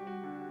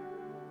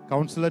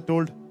 Counselor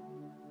told,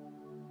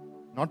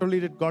 not only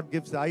did God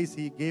give the eyes,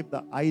 He gave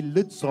the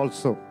eyelids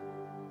also.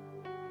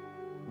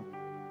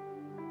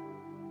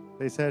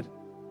 They said,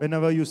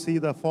 whenever you see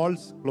the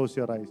faults, close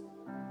your eyes.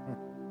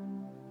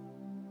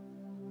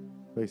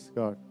 Praise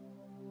God.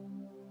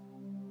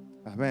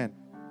 Amen.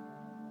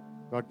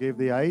 God gave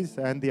the eyes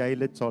and the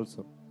eyelids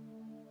also.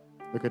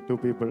 Look at two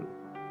people.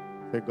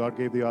 Say, God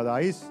gave the other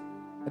eyes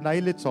and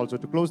eyelids also.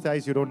 To close the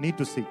eyes, you don't need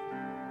to see.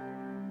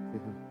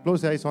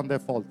 Close the eyes on their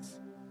faults.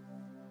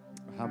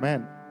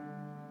 Amen.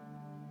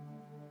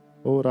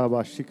 Oh, Rabba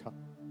Shikha.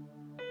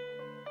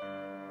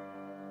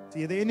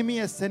 See, the enemy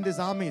has sent his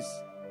armies.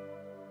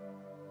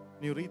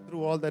 When you read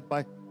through all that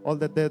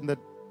there in that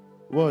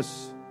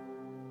verse,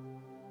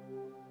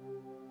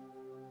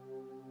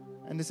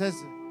 and it says,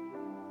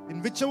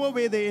 in whichever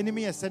way the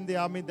enemy has sent the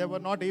army, they were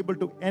not able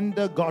to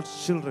enter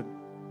God's children.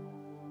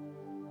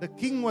 The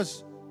king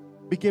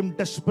became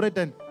desperate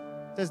and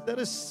says, there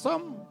is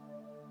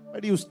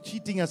somebody who's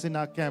cheating us in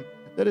our camp.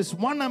 There is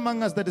one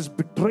among us that is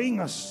betraying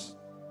us.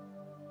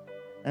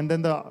 And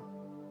then the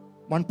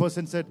one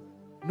person said,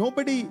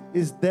 nobody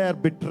is there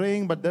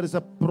betraying, but there is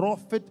a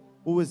prophet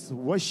who is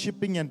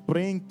worshipping and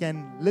praying,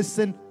 can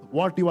listen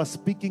what you are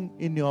speaking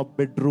in your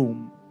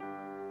bedroom.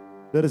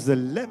 There is a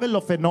level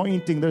of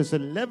anointing. There is a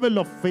level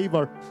of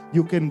favor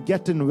you can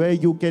get in where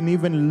you can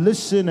even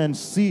listen and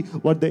see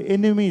what the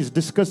enemy is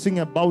discussing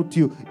about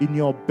you in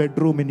your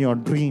bedroom, in your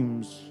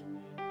dreams.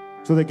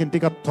 So they can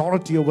take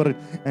authority over it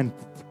and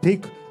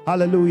take,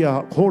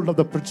 hallelujah, hold of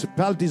the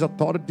principalities,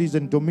 authorities,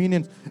 and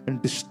dominions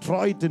and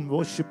destroy it in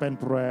worship and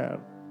prayer.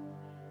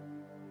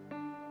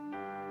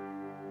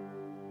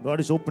 God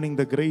is opening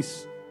the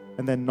grace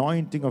and the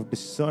anointing of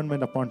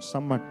discernment upon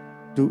someone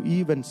to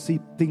even see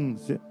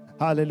things,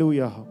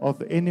 hallelujah, of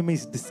the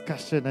enemy's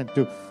discussion and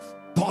to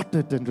thwart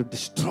it and to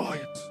destroy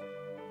it.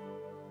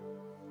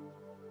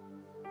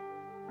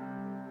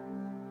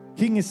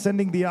 King is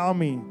sending the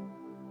army.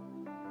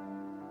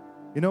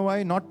 You know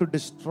why? Not to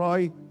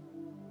destroy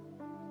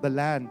the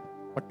land,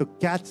 but to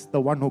catch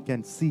the one who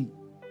can see.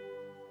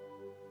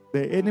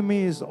 The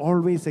enemy is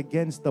always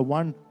against the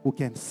one who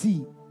can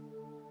see.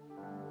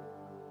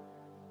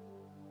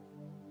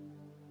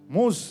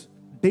 Most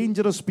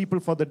dangerous people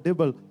for the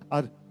devil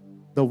are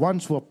the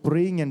ones who are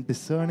praying and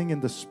discerning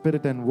in the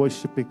spirit and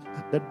worshiping.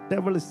 The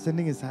devil is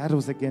sending his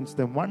arrows against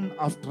them, one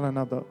after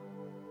another.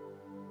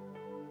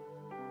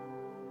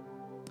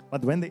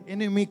 But when the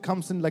enemy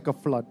comes in like a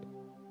flood,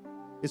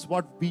 is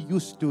what we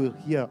used to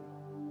hear.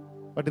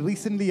 But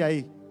recently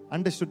I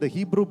understood the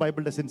Hebrew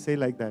Bible doesn't say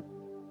like that.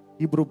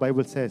 Hebrew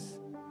Bible says,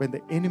 when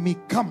the enemy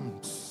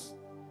comes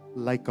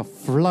like a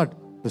flood,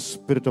 the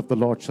Spirit of the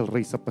Lord shall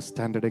raise up a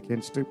standard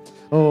against him.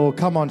 Oh,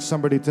 come on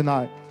somebody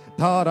tonight.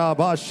 Let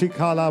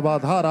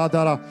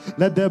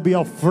there be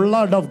a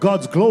flood of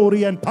God's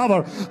glory and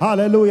power.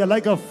 Hallelujah.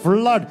 Like a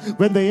flood.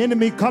 When the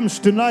enemy comes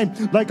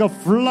tonight, like a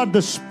flood,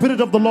 the Spirit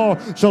of the Lord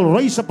shall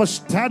raise up a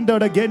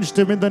standard against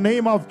him in the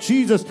name of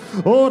Jesus.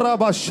 Oh,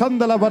 Rabba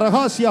Shandala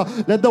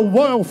Varahasya. Let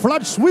the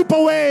flood sweep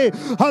away.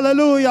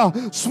 Hallelujah.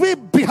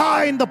 Sweep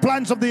behind the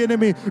plans of the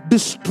enemy.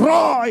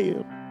 Destroy.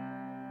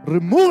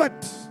 Remove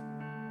it.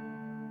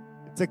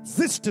 Its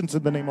existence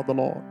in the name of the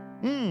Lord.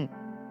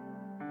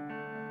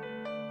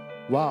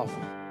 Wow.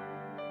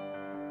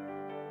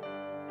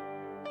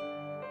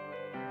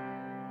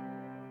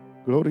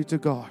 Glory to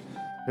God.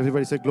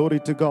 Everybody say glory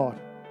to God.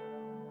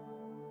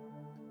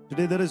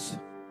 Today there is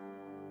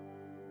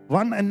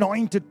one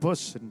anointed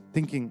person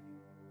thinking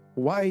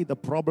why the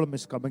problem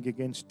is coming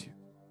against you.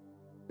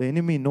 The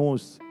enemy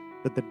knows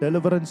that the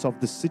deliverance of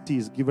the city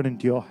is given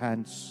into your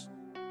hands.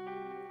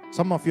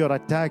 Some of you are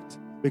attacked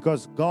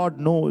because God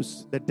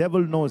knows, the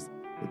devil knows,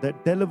 the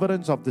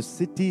deliverance of the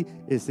city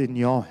is in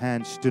your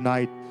hands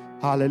tonight.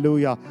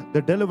 Hallelujah.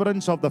 The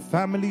deliverance of the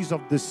families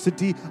of this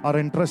city are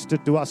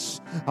entrusted to us.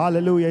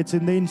 Hallelujah. It's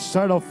in the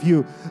inside of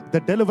you.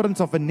 The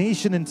deliverance of a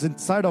nation is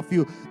inside of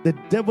you. The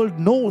devil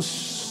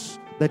knows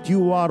that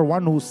you are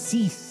one who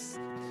sees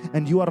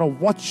and you are a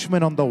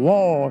watchman on the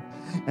wall.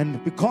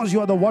 And because you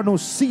are the one who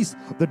sees,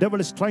 the devil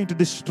is trying to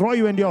destroy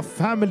you and your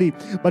family.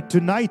 But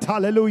tonight,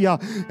 hallelujah,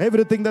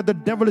 everything that the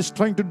devil is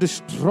trying to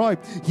destroy,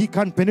 he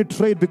can't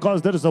penetrate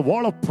because there is a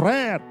wall of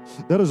prayer.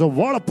 There is a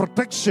wall of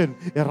protection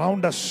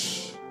around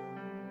us.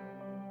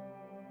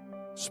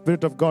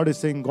 Spirit of God is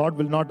saying God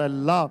will not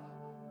allow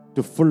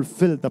to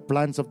fulfill the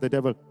plans of the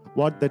devil.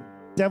 What the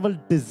devil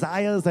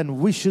desires and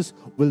wishes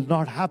will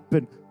not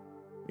happen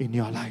in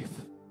your life.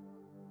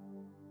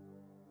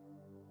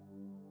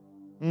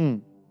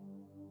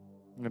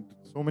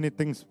 So many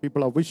things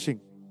people are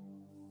wishing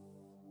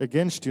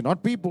against you,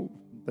 not people,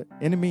 the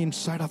enemy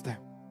inside of them.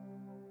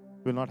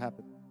 Will not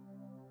happen.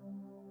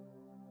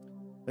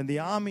 When the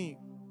army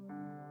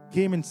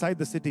came inside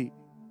the city,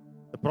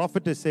 the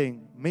prophet is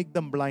saying, make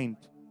them blind.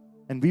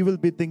 And we will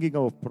be thinking,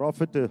 oh,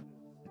 prophet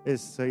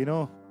is,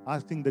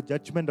 asking the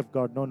judgment of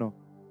God. No.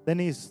 Then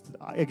he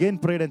again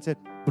prayed and said,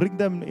 bring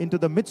them into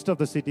the midst of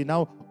the city.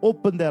 Now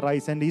open their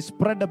eyes. And he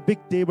spread a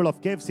big table of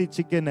KFC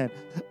chicken and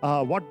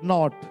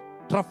whatnot,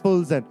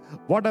 truffles and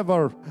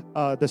whatever,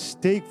 the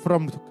steak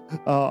from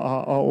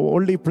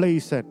only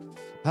place. And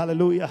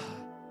hallelujah.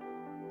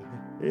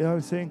 You know what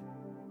I'm saying?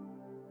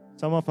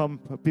 Some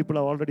of people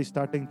are already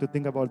starting to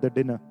think about the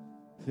dinner.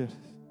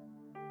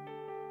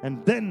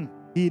 And then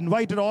he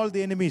invited all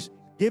the enemies,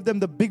 gave them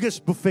the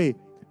biggest buffet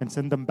and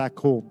sent them back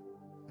home.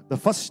 The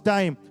first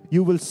time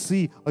you will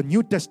see a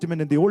New Testament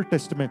in the Old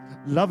Testament,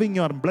 loving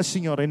your and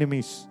blessing your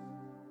enemies.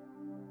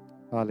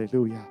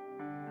 Hallelujah.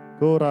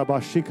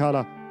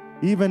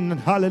 Even,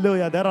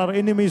 hallelujah, there are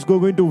enemies who are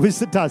going to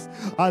visit us.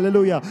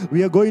 Hallelujah.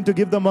 We are going to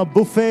give them a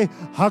buffet,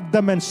 hug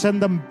them and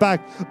send them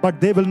back.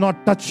 But they will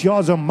not touch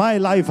yours or my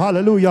life.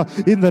 Hallelujah.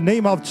 In the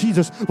name of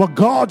Jesus. For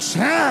God's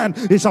hand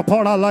is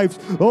upon our lives.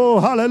 Oh,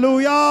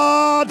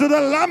 hallelujah. To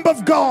the Lamb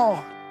of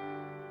God.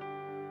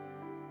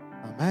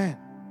 Amen.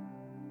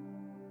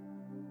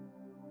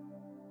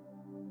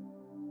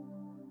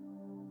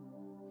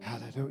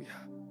 Hallelujah.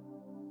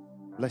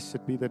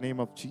 Blessed be the name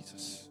of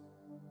Jesus.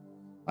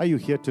 Are you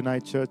here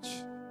tonight, church?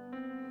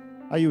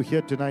 Are you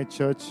here tonight,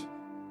 church?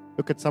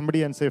 Look at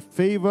somebody and say,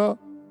 favor,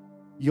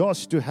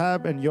 yours to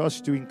have and yours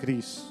to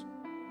increase.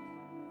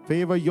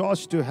 Favor,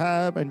 yours to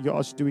have and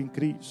yours to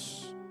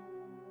increase.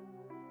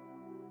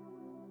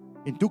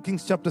 In 2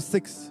 Kings chapter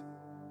 6,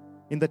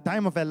 in the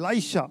time of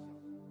Elisha,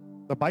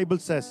 the Bible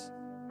says,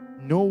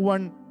 no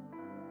one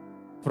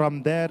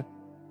from there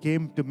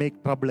came to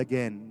make trouble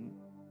again.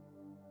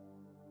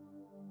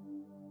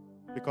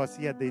 Because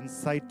he had the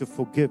insight to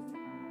forgive.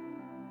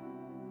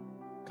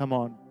 Come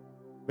on.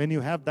 When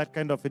you have that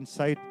kind of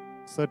insight,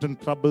 certain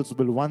troubles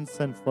will once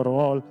and for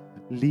all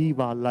leave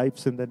our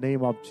lives in the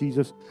name of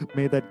Jesus.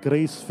 May that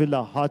grace fill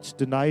our hearts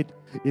tonight.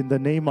 In the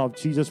name of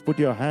Jesus, put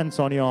your hands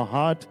on your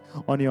heart,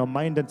 on your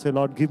mind and say,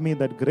 Lord, give me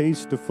that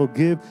grace to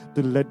forgive,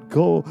 to let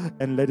go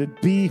and let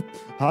it be.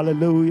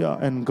 Hallelujah.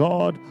 And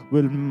God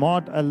will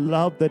not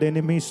allow that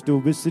enemies to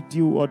visit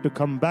you or to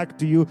come back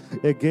to you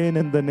again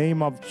in the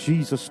name of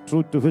Jesus,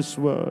 true to His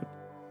word.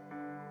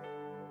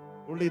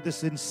 Only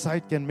this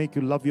insight can make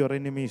you love your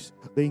enemies.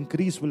 The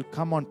increase will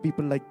come on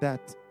people like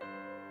that.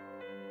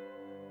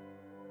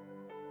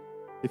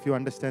 If you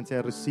understand, say, I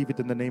receive it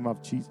in the name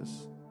of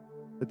Jesus.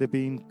 That there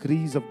be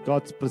increase of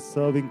God's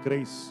preserving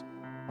grace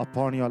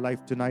upon your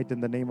life tonight in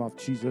the name of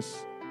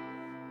Jesus.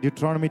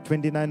 Deuteronomy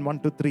 29,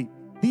 1-3.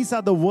 These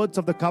are the words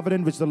of the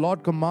covenant which the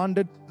Lord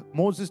commanded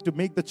Moses to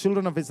make the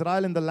children of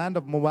Israel in the land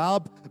of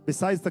Moab,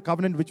 besides the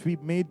covenant which we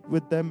made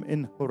with them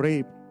in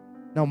Horeb.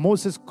 Now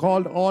Moses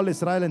called all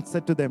Israel and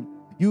said to them,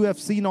 you have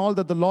seen all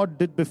that the Lord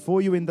did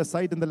before you in the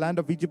sight in the land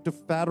of Egypt to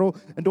Pharaoh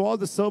and to all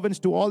the servants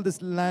to all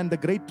this land, the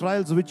great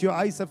trials which your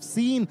eyes have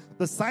seen,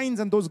 the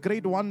signs and those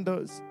great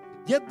wonders.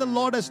 Yet the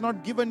Lord has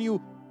not given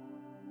you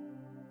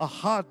a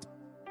heart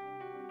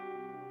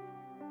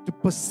to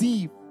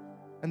perceive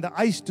and the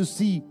eyes to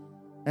see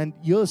and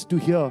ears to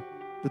hear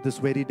to this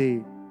very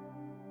day.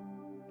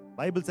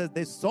 Bible says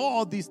they saw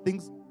all these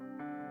things,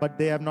 but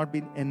they have not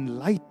been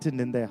enlightened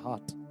in their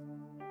heart.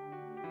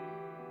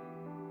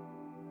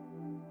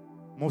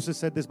 Moses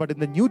said this, but in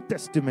the New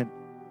Testament,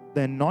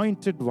 the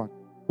anointed one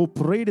who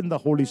prayed in the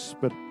Holy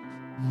Spirit,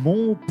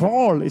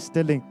 Paul is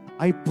telling,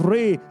 I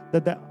pray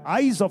that the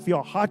eyes of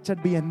your heart shall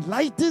be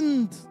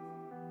enlightened.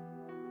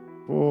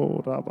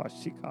 Oh, Rabba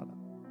Shikala.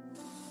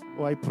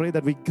 Oh, I pray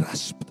that we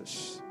grasp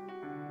this.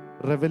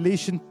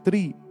 Revelation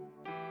 3,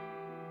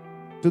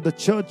 to the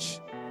church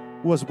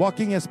who was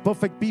walking as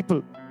perfect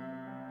people.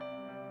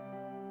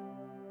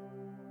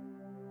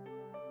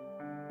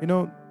 You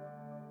know,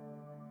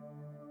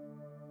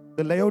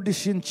 the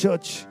Laodicean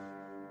church,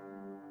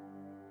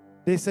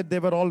 they said they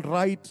were all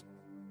right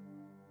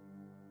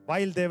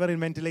while they were in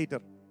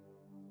ventilator.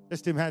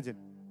 Just imagine.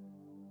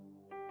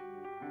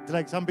 It's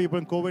like some people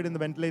in COVID in the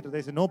ventilator,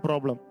 they say, no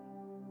problem.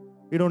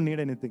 We don't need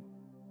anything.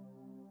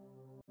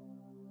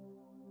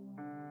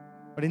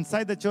 But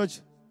inside the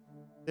church,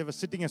 they were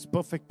sitting as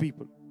perfect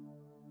people.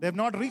 They have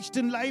not reached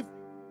in life.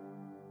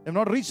 They have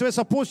not reached where they're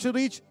supposed to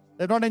reach.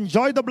 They have not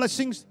enjoyed the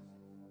blessings.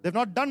 They have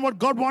not done what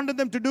God wanted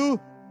them to do.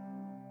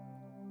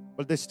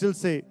 But they still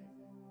say,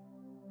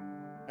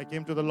 I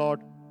came to the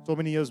Lord so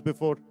many years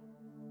before.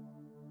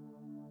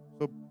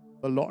 So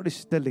the Lord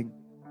is telling,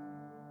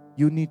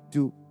 you need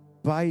to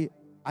buy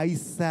eye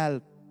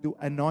salve to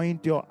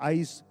anoint your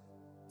eyes.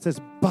 It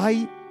says,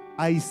 buy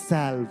eye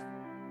salve.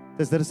 It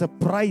says there is a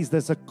price,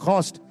 there's a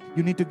cost.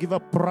 You need to give a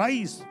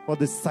price for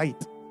this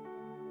sight.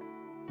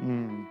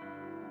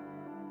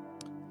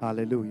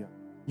 Hallelujah.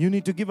 You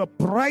need to give a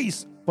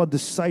price for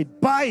this sight.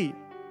 Buy.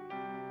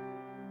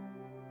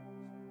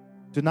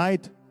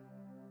 Tonight,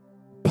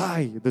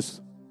 buy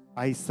this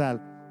eye salve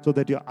so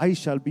that your eyes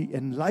shall be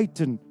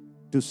enlightened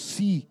to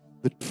see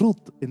the truth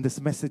in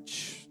this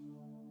message.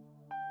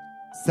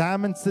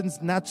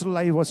 Samson's natural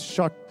eye was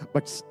shut,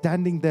 but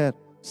standing there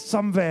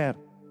somewhere,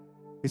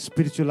 his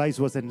spiritual eyes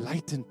was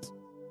enlightened.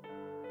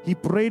 He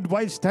prayed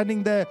while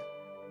standing there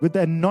with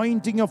the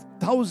anointing of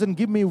 1,000.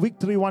 Give me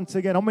victory once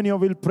again. How many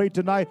of you will pray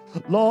tonight?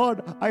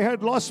 Lord, I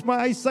had lost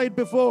my eyesight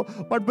before,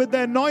 but with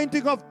the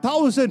anointing of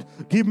 1,000,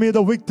 give me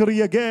the victory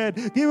again.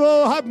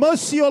 Have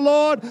mercy, O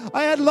Lord.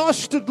 I had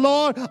lost it,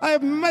 Lord. I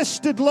have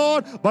messed it,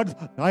 Lord.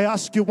 But I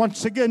ask you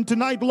once again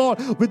tonight, Lord,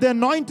 with the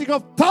anointing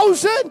of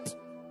 1,000,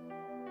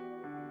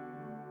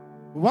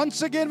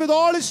 once again with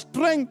all his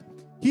strength,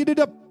 he did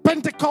a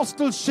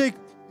Pentecostal shake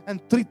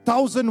and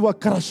 3,000 were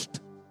crushed.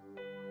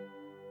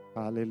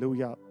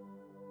 Hallelujah.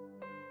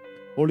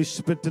 Holy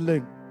Spirit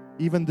telling,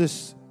 even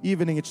this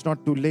evening, it's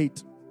not too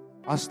late.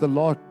 Ask the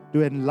Lord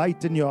to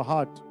enlighten your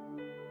heart.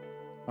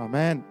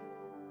 Amen.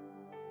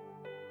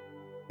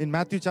 In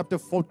Matthew chapter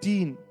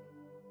 14,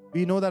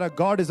 we know that our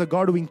God is a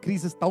God who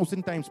increases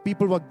 1,000 times.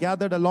 People were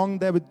gathered along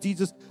there with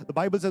Jesus. The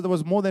Bible says there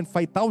was more than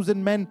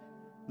 5,000 men.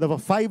 There were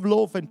 5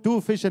 loaves and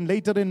 2 fish. And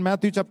later in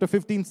Matthew chapter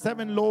 15,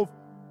 7 loaves.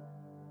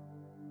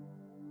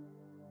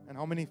 And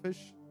how many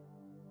fish?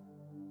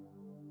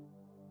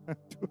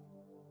 2.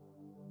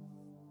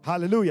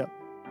 Hallelujah.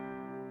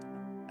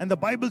 And the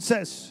Bible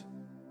says,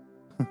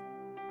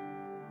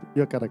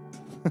 you're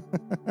correct.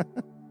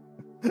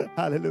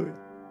 Hallelujah.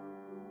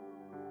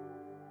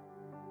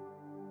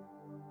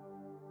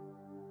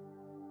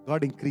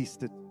 God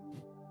increased it.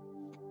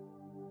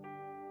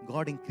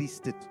 God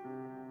increased it.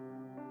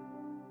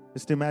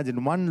 Just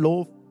imagine, 1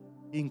 loaf,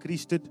 he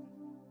increased it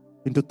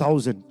into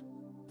 1,000.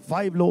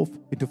 5 loaves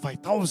into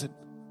 5,000.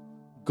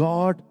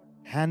 God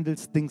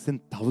handles things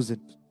in 1,000.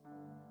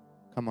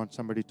 Come on,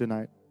 somebody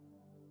tonight.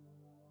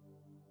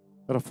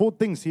 There are 4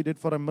 things he did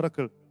for a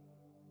miracle,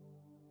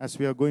 as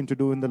we are going to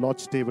do in the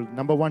Lord's table.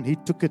 Number 1, he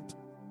took it.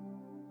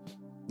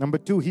 Number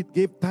 2, he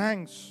gave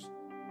thanks.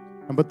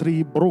 Number 3,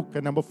 he broke.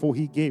 And number 4,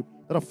 he gave.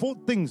 There are 4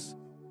 things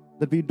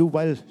that we do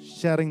while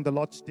sharing the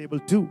Lord's table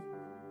too.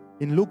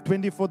 In Luke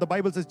 24, the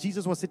Bible says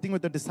Jesus was sitting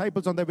with the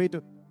disciples on their way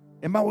to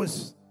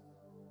Emmaus.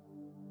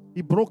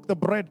 He broke the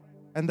bread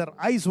and their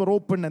eyes were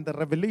opened and the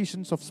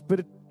revelations of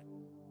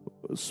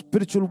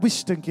spiritual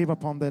wisdom came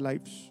upon their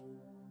lives.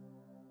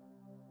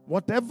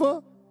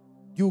 Whatever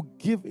you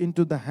give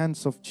into the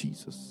hands of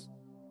Jesus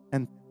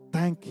and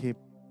thank Him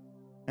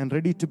and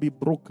ready to be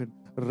broken,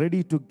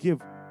 ready to give,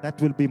 that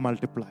will be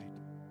multiplied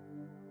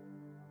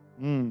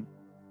to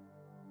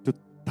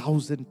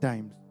 1,000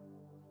 times.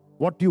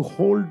 What you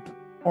hold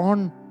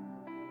on,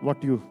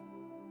 what you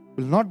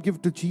will not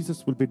give to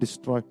Jesus will be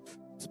destroyed.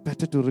 It's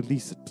better to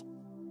release it.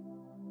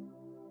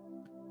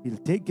 He'll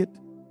take it,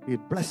 He'll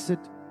bless it,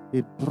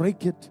 He'd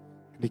break it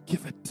and He'd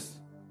give it.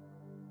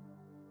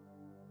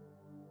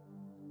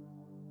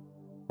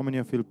 How many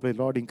of you will pray,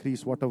 Lord,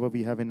 increase whatever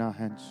we have in our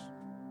hands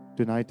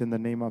tonight in the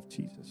name of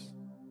Jesus?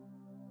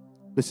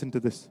 Listen to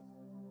this.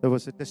 There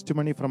was a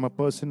testimony from a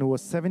person who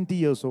was 70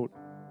 years old.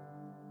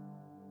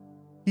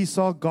 He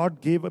saw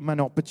God gave him an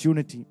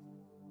opportunity.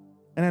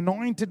 An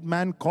anointed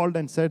man called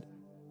and said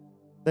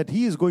that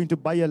he is going to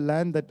buy a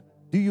land. That,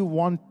 do you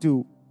want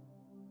to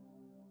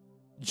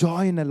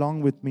join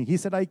along with me? He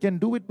said, I can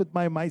do it with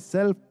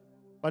myself,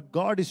 but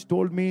God has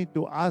told me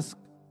to ask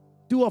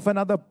two of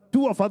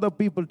other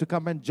people to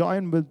come and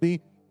join with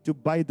me to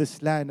buy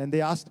this land. And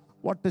they asked,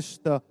 what is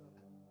the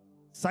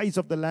size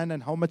of the land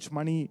and how much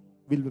money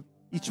will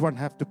each one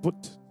have to put?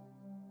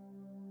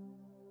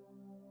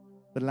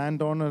 The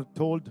landowner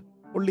told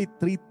only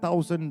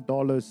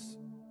 $3,000.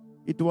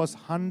 It was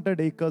 100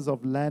 acres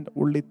of land,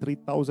 only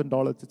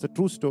 $3,000. It's a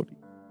true story.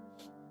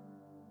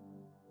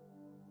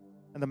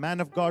 And the man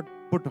of God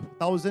put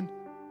 1,000.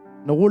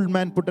 The old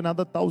man put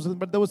another 1,000.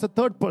 But there was a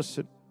third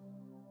person.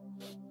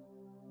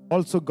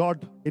 Also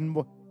God,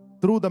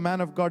 through the man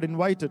of God,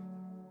 invited.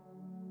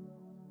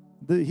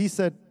 He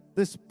said,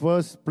 this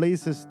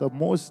place is the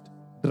most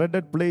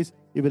dreaded place.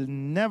 It will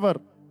never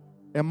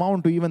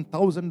amount to even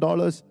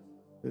 $1,000.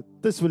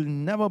 This will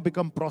never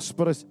become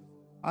prosperous.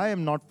 I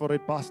am not for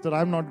it, Pastor.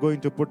 I'm not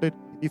going to put it.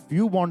 If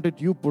you want it,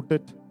 you put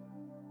it.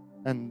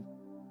 And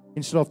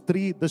instead of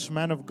three, this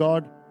man of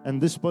God and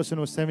this person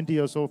who was 70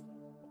 years old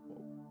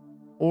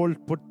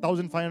put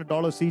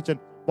 $1,500 each and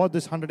bought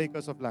this 100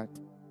 acres of land.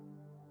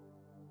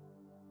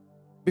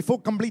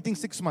 Before completing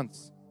 6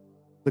 months,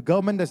 the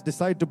government has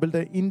decided to build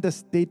an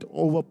interstate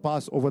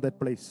overpass over that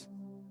place.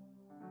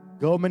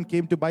 Government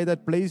came to buy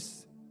that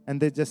place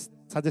and they just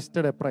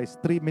suggested a price,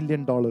 $3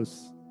 million.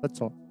 That's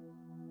all.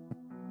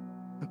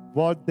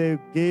 What they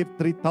gave,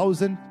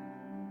 3,000,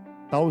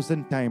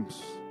 1,000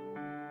 times.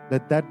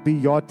 Let that be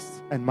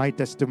yours and my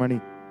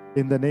testimony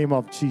in the name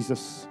of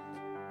Jesus.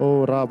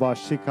 Oh, Rabba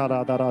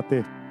Shikara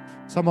Darate.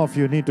 Some of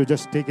you need to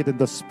just take it in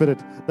the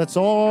spirit. That's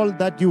all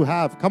that you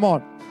have. Come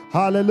on.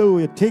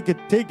 Hallelujah. Take it,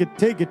 take it,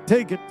 take it,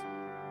 take it.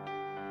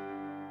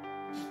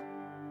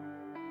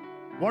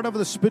 Whatever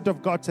the Spirit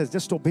of God says,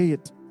 just obey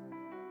it.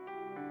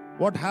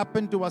 What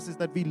happened to us is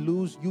that we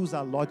use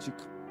our logic.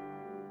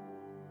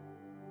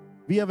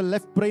 We have a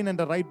left brain and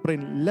a right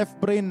brain.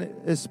 Left brain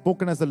is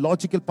spoken as the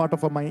logical part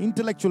of our mind,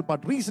 intellectual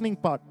part, reasoning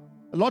part.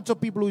 Lots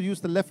of people who use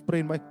the left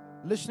brain. By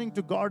listening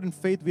to God in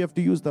faith, we have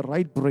to use the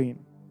right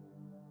brain.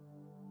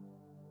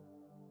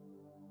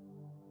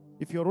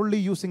 If you're only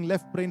using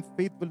left brain,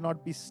 faith will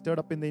not be stirred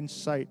up in the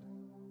inside.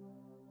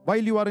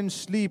 While you are in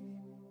sleep,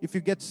 if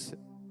you get,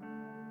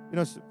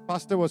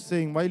 Pastor was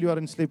saying, while you are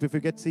in sleep, if you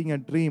get seeing a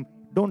dream,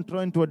 don't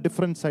turn to a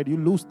different side. You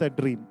lose that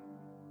dream.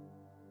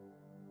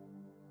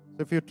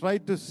 So if you try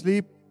to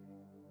sleep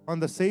on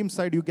the same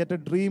side, you get a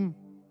dream,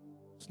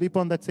 sleep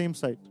on that same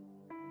side.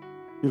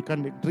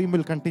 Dream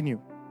will continue.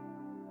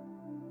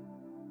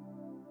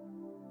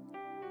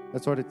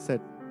 That's what it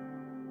said.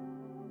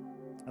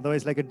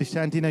 Otherwise, like a dish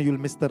antenna, you'll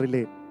miss the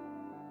relay.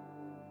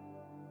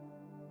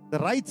 The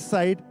right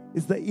side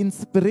is the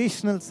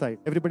inspirational side.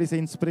 Everybody say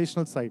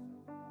inspirational side.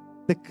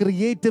 The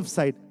creative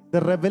side.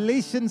 The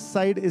revelation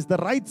side is the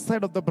right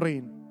side of the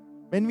brain.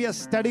 When we are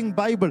studying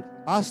Bible,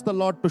 ask the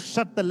Lord to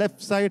shut the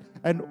left side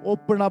and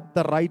open up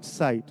the right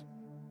side.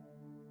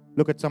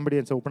 Look at somebody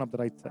and say, open up the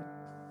right side.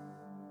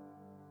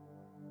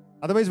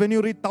 Otherwise, when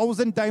you read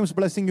 1,000 times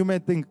blessing, you may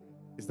think,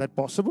 is that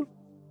possible?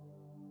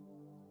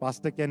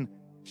 Pastor can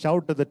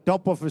shout to the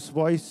top of his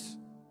voice.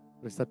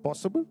 Is that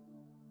possible?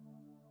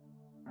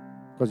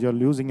 Because you're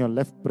using your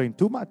left brain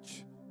too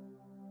much.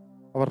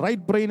 Our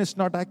right brain is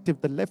not active.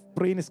 The left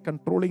brain is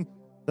controlling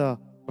the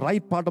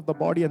right part of the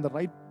body, and the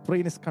right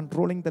brain is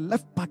controlling the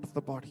left part of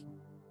the body.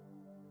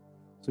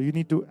 So you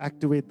need to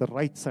activate the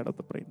right side of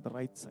the brain. The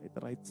right side,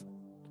 the right side.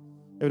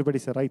 Everybody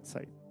say right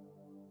side.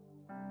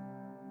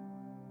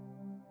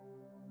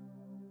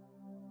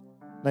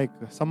 Like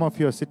some of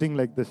you are sitting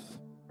like this.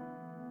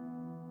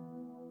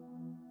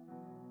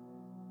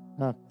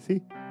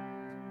 See?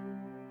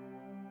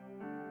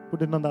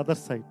 Put it on the other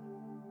side.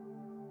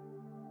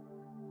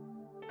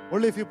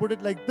 Only if you put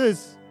it like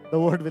this, the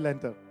word will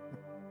enter.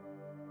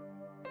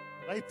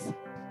 Right side.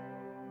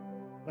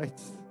 Right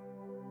side.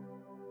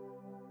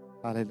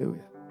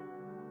 Hallelujah.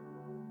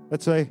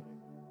 That's why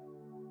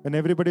when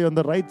everybody on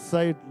the right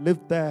side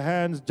lift their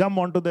hands, jump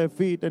onto their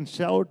feet and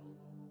shout,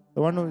 the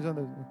one who is on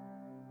the...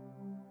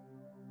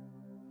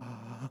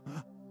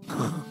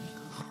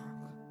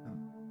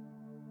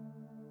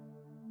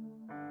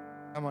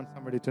 Come on,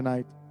 somebody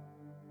tonight.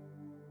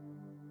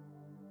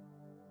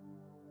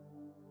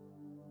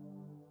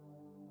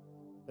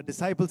 The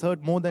disciples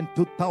heard more than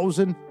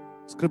 2,000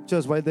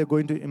 scriptures while they're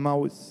going to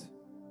Emmaus.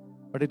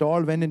 But it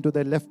all went into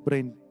their left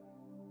brain,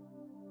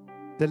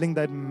 telling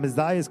that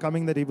Messiah is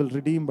coming, that he will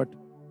redeem. But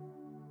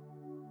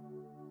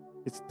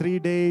it's 3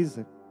 days.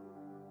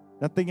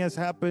 Nothing has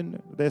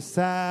happened. They're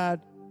sad.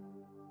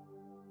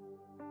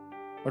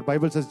 But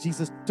Bible says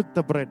Jesus took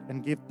the bread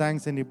and gave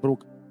thanks and he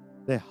broke.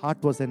 Their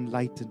heart was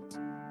enlightened.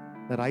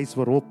 Their eyes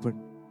were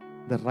opened.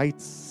 The right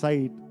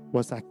side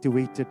was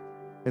activated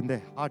and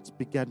their hearts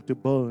began to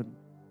burn.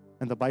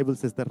 And the Bible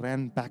says they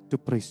ran back to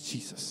praise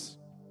Jesus.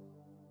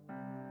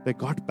 They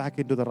got back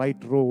into the right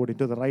road,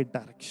 into the right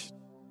direction.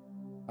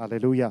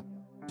 Hallelujah.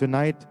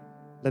 Tonight,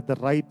 let the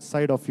right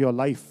side of your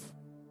life,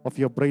 of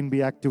your brain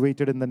be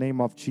activated in the name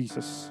of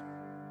Jesus.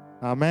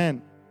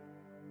 Amen.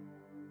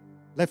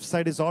 Left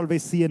side is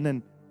always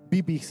CNN,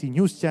 BBC,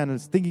 news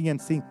channels, thinking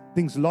and seeing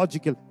things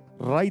logical.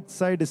 Right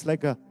side is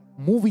like a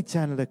movie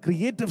channel, a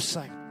creative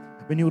side.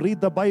 When you read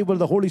the Bible,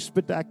 the Holy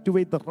Spirit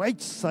activates the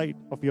right side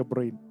of your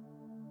brain.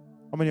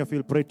 How many of you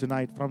will pray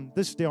tonight? From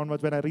this day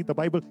onwards, when I read the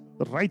Bible,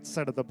 the right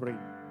side of the brain.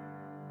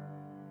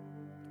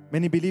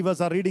 Many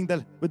believers are reading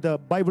with the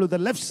Bible with the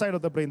left side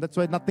of the brain. That's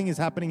why nothing is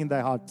happening in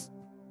their hearts.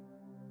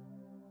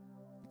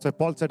 So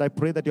Paul said, I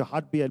pray that your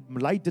heart be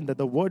enlightened, that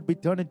the word be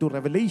turned into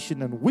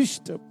revelation and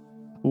wisdom.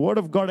 The word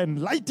of God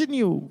enlighten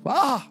you.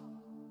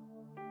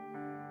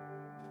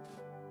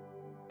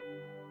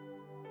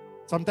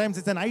 Sometimes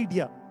it's an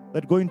idea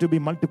that's going to be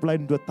multiplied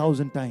into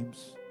 1,000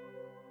 times.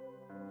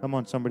 Come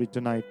on, somebody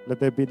tonight. Let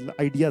there be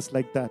ideas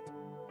like that.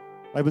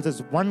 Bible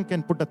says 1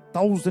 can put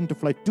 1,000 to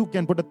flight, 2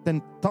 can put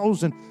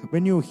 10,000.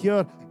 When you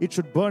hear, it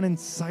should burn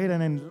inside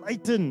and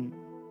enlighten.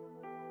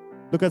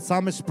 Look at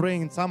Psalmist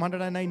praying in Psalm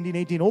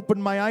 119:18.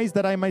 Open my eyes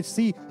that I might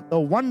see the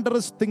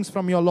wondrous things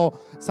from your law.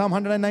 Psalm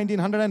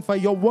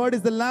 119:105. Your word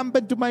is the lamp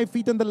unto my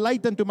feet and the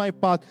light unto my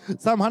path.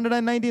 Psalm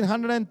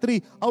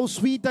 119:103. How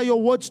sweet are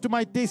your words to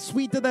my taste,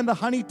 sweeter than the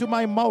honey to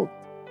my mouth.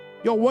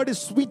 Your word is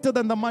sweeter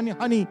than the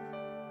honey.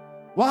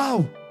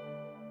 Wow.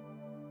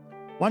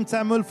 1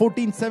 Samuel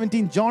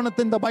 14:17.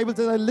 Jonathan, the Bible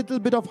says, a little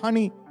bit of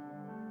honey.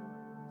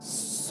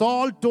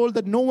 Saul told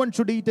that no one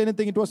should eat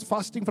anything. It was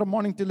fasting from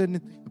morning till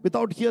evening.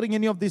 Without hearing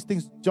any of these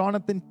things,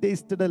 Jonathan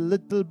tasted a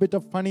little bit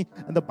of honey,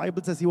 and the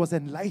Bible says he was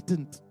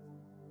enlightened.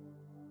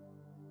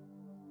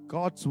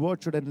 God's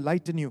word should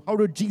enlighten you. How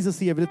did Jesus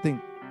see everything?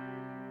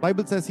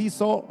 Bible says he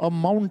saw a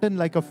mountain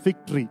like a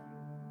fig tree.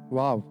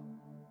 Wow.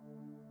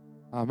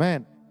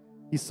 Amen.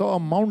 He saw a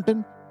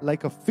mountain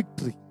like a fig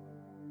tree.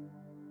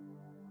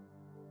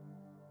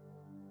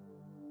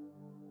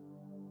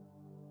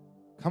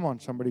 Come on,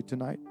 somebody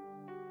tonight.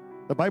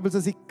 The Bible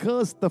says he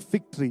cursed the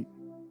fig tree.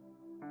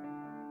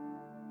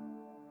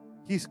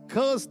 He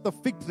cursed the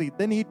fig tree.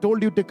 Then he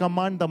told you to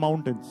command the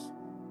mountains.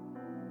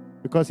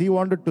 Because he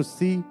wanted to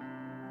see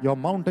your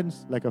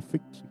mountains like a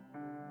fig tree.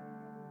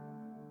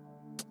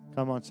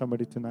 Come on,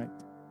 somebody tonight.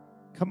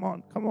 Come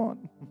on, come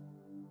on.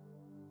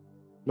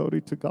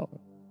 Glory to God.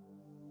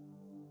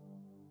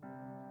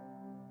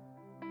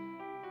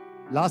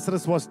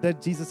 Lazarus was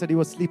dead. Jesus said he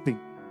was sleeping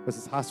because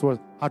his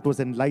heart was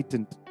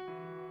enlightened.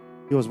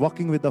 He was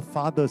walking with the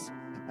fathers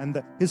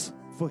and his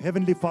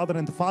heavenly Father,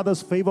 and the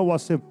Father's favor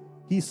was him.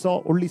 He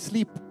saw only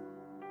sleep.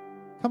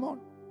 Come on.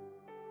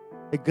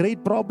 A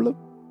great problem.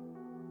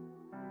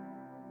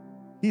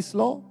 He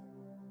saw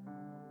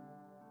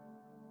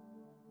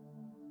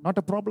not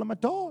a problem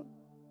at all.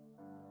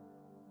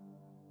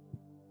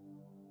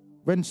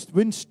 When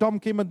windstorm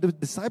came and the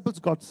disciples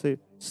got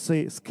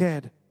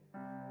scared,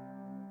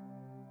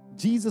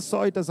 Jesus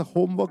saw it as a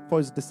homework for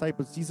his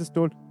disciples. Jesus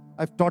told,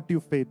 I've taught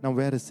you faith. Now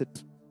where is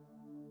it?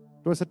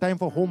 It was a time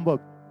for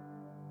homework.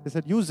 He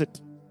said, use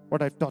it,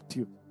 what I've taught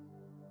you.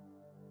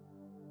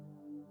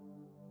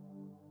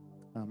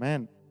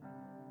 Amen.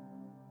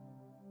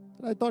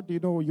 I thought, you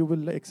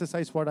will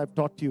exercise what I've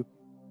taught you.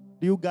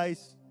 Do you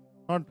guys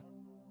not?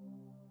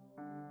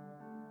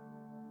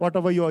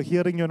 Whatever you are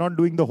hearing, you're not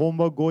doing the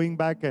homework, going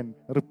back and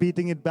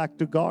repeating it back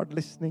to God,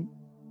 listening.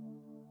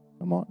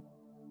 Come on.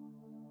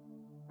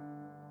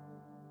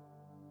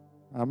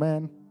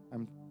 Amen.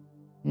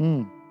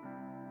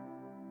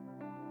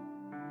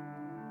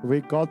 The way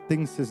God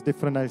thinks is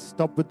different. I'll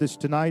stop with this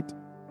tonight.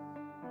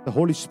 The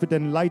Holy Spirit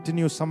enlighten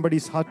you,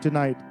 somebody's heart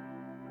tonight.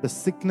 The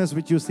sickness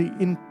which you see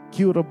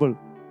incurable,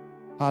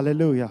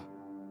 hallelujah,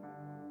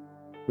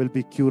 will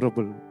be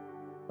curable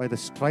by the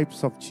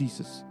stripes of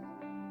Jesus.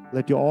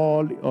 Let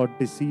all your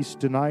disease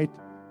tonight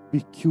be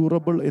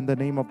curable in the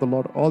name of the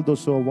Lord. All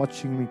those who are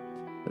watching me,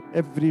 let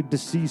every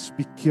disease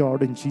be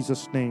cured in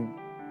Jesus' name.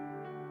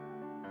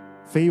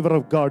 Favor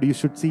of God, you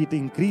should see it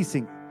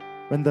increasing.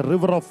 When the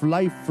river of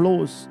life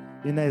flows,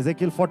 in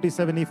Ezekiel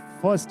 47, he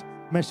first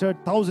measured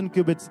 1,000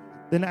 cubits,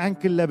 then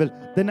ankle level,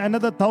 then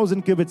another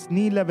 1,000 cubits,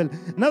 knee level,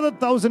 another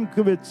 1,000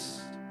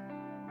 cubits,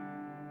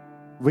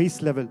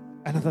 waist level,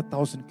 another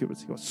 1,000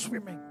 cubits. He was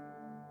swimming.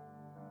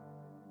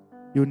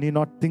 You need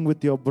not think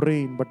with your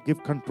brain, but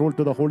give control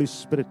to the Holy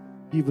Spirit.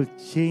 He will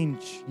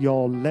change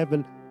your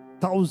level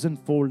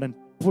 1,000-fold and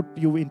put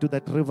you into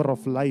that river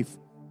of life.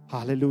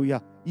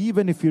 Hallelujah.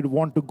 Even if you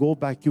want to go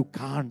back, you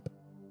can't.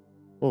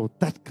 Oh,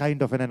 that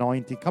kind of an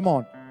anointing. Come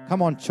on.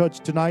 Come on,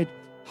 church, tonight.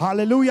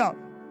 Hallelujah.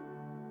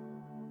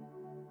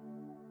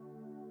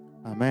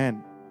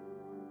 Amen.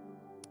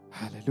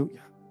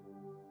 Hallelujah.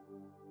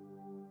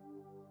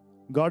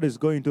 God is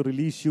going to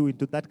release you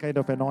into that kind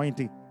of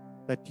anointing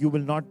that you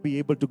will not be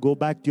able to go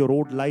back to your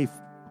old life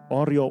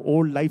or your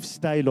old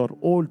lifestyle or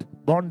old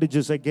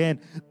bondages again.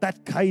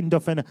 That kind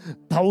of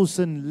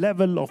 1,000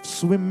 level of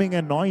swimming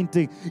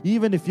anointing.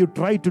 Even if you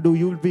try to do,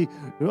 you will be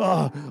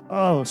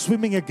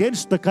swimming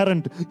against the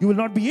current. You will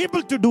not be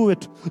able to do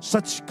it.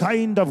 Such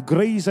kind of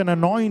grace and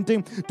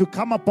anointing to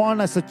come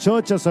upon as a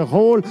church as a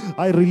whole.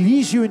 I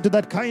release you into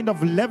that kind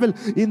of level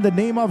in the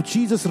name of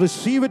Jesus.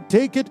 Receive it,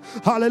 take it.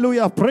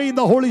 Hallelujah. Pray in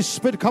the Holy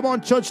Spirit. Come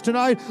on, church,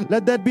 tonight.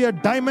 Let that be a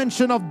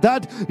dimension of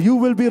that. You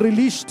will be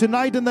released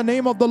tonight in the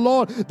name of the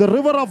Lord. The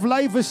river of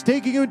life is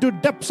taking you into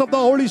depths of the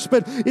Holy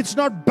Spirit. It's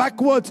not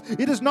backwards.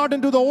 It is not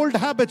into the old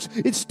habits.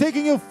 It's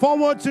taking you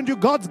forwards into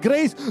God's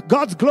grace,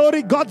 God's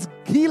glory, God's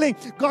healing,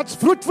 God's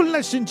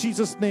fruitfulness in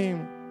Jesus'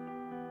 name.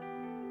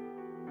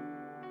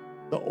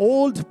 The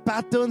old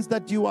patterns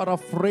that you are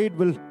afraid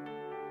will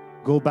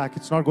go back.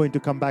 It's not going to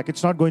come back.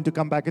 It's not going to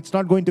come back. It's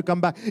not going to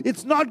come back.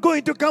 It's not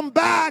going to come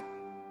back.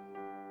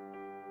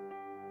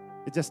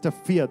 It's just a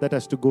fear that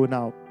has to go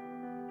now.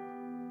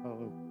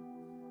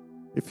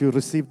 If you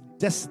receive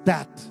just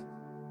that,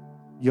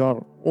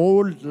 your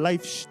old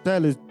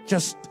lifestyle is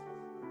just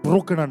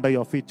broken under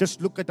your feet.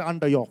 Just look at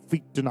under your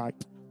feet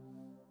tonight.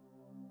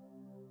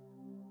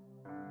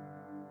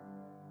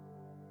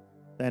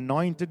 The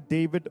anointed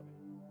David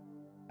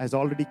has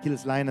already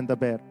killed lion and the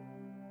bear.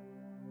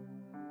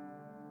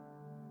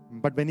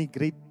 But when he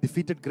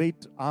defeated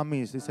great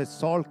armies, he says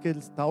Saul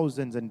kills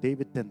thousands and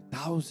David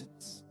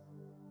 10,000s.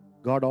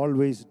 God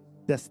always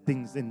does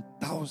things in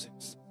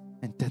thousands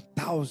and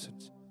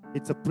 10,000s.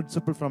 It's a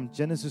principle from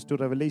Genesis to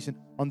Revelation.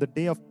 On the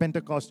day of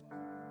Pentecost,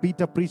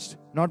 Peter preached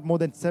not more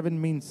than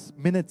 7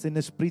 minutes in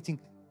his preaching.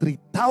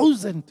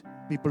 3,000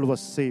 people were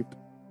saved.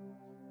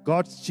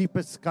 God's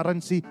cheapest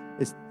currency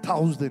is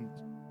 1,000.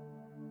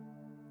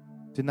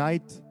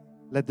 Tonight,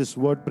 let this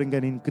word bring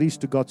an increase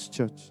to God's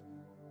church.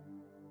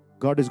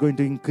 God is going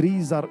to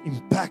increase our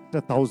impact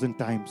 1,000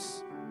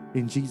 times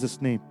in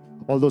Jesus' name.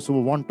 All those who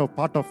want a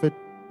part of it,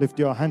 lift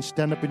your hands,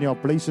 stand up in your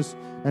places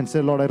and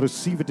say, Lord, I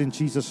receive it in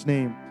Jesus'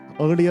 name.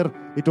 Earlier,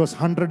 it was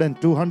 100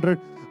 and 200.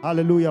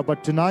 Hallelujah.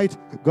 But tonight,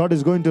 God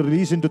is going to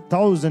release into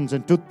thousands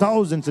and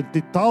 2,000s and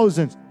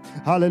 3,000s.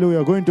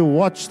 Hallelujah. Going to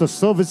watch the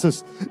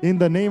services in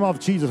the name of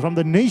Jesus from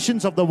the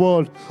nations of the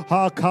world.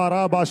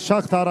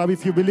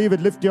 If you believe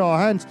it, lift your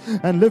hands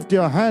and lift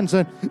your hands,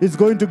 and it's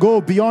going to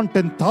go beyond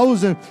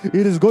 10,000. It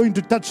is going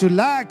to touch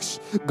lakhs.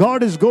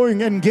 God is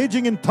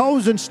engaging in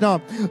thousands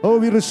now. Oh,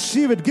 we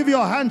receive it. Give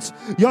your hands,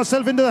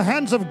 yourself into the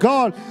hands of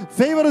God.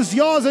 Favor is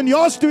yours and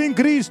yours to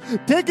increase.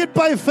 Take it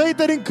by faith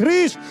and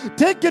increase.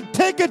 Take it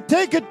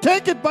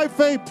by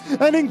faith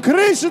and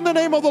increase in the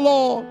name of the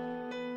Lord.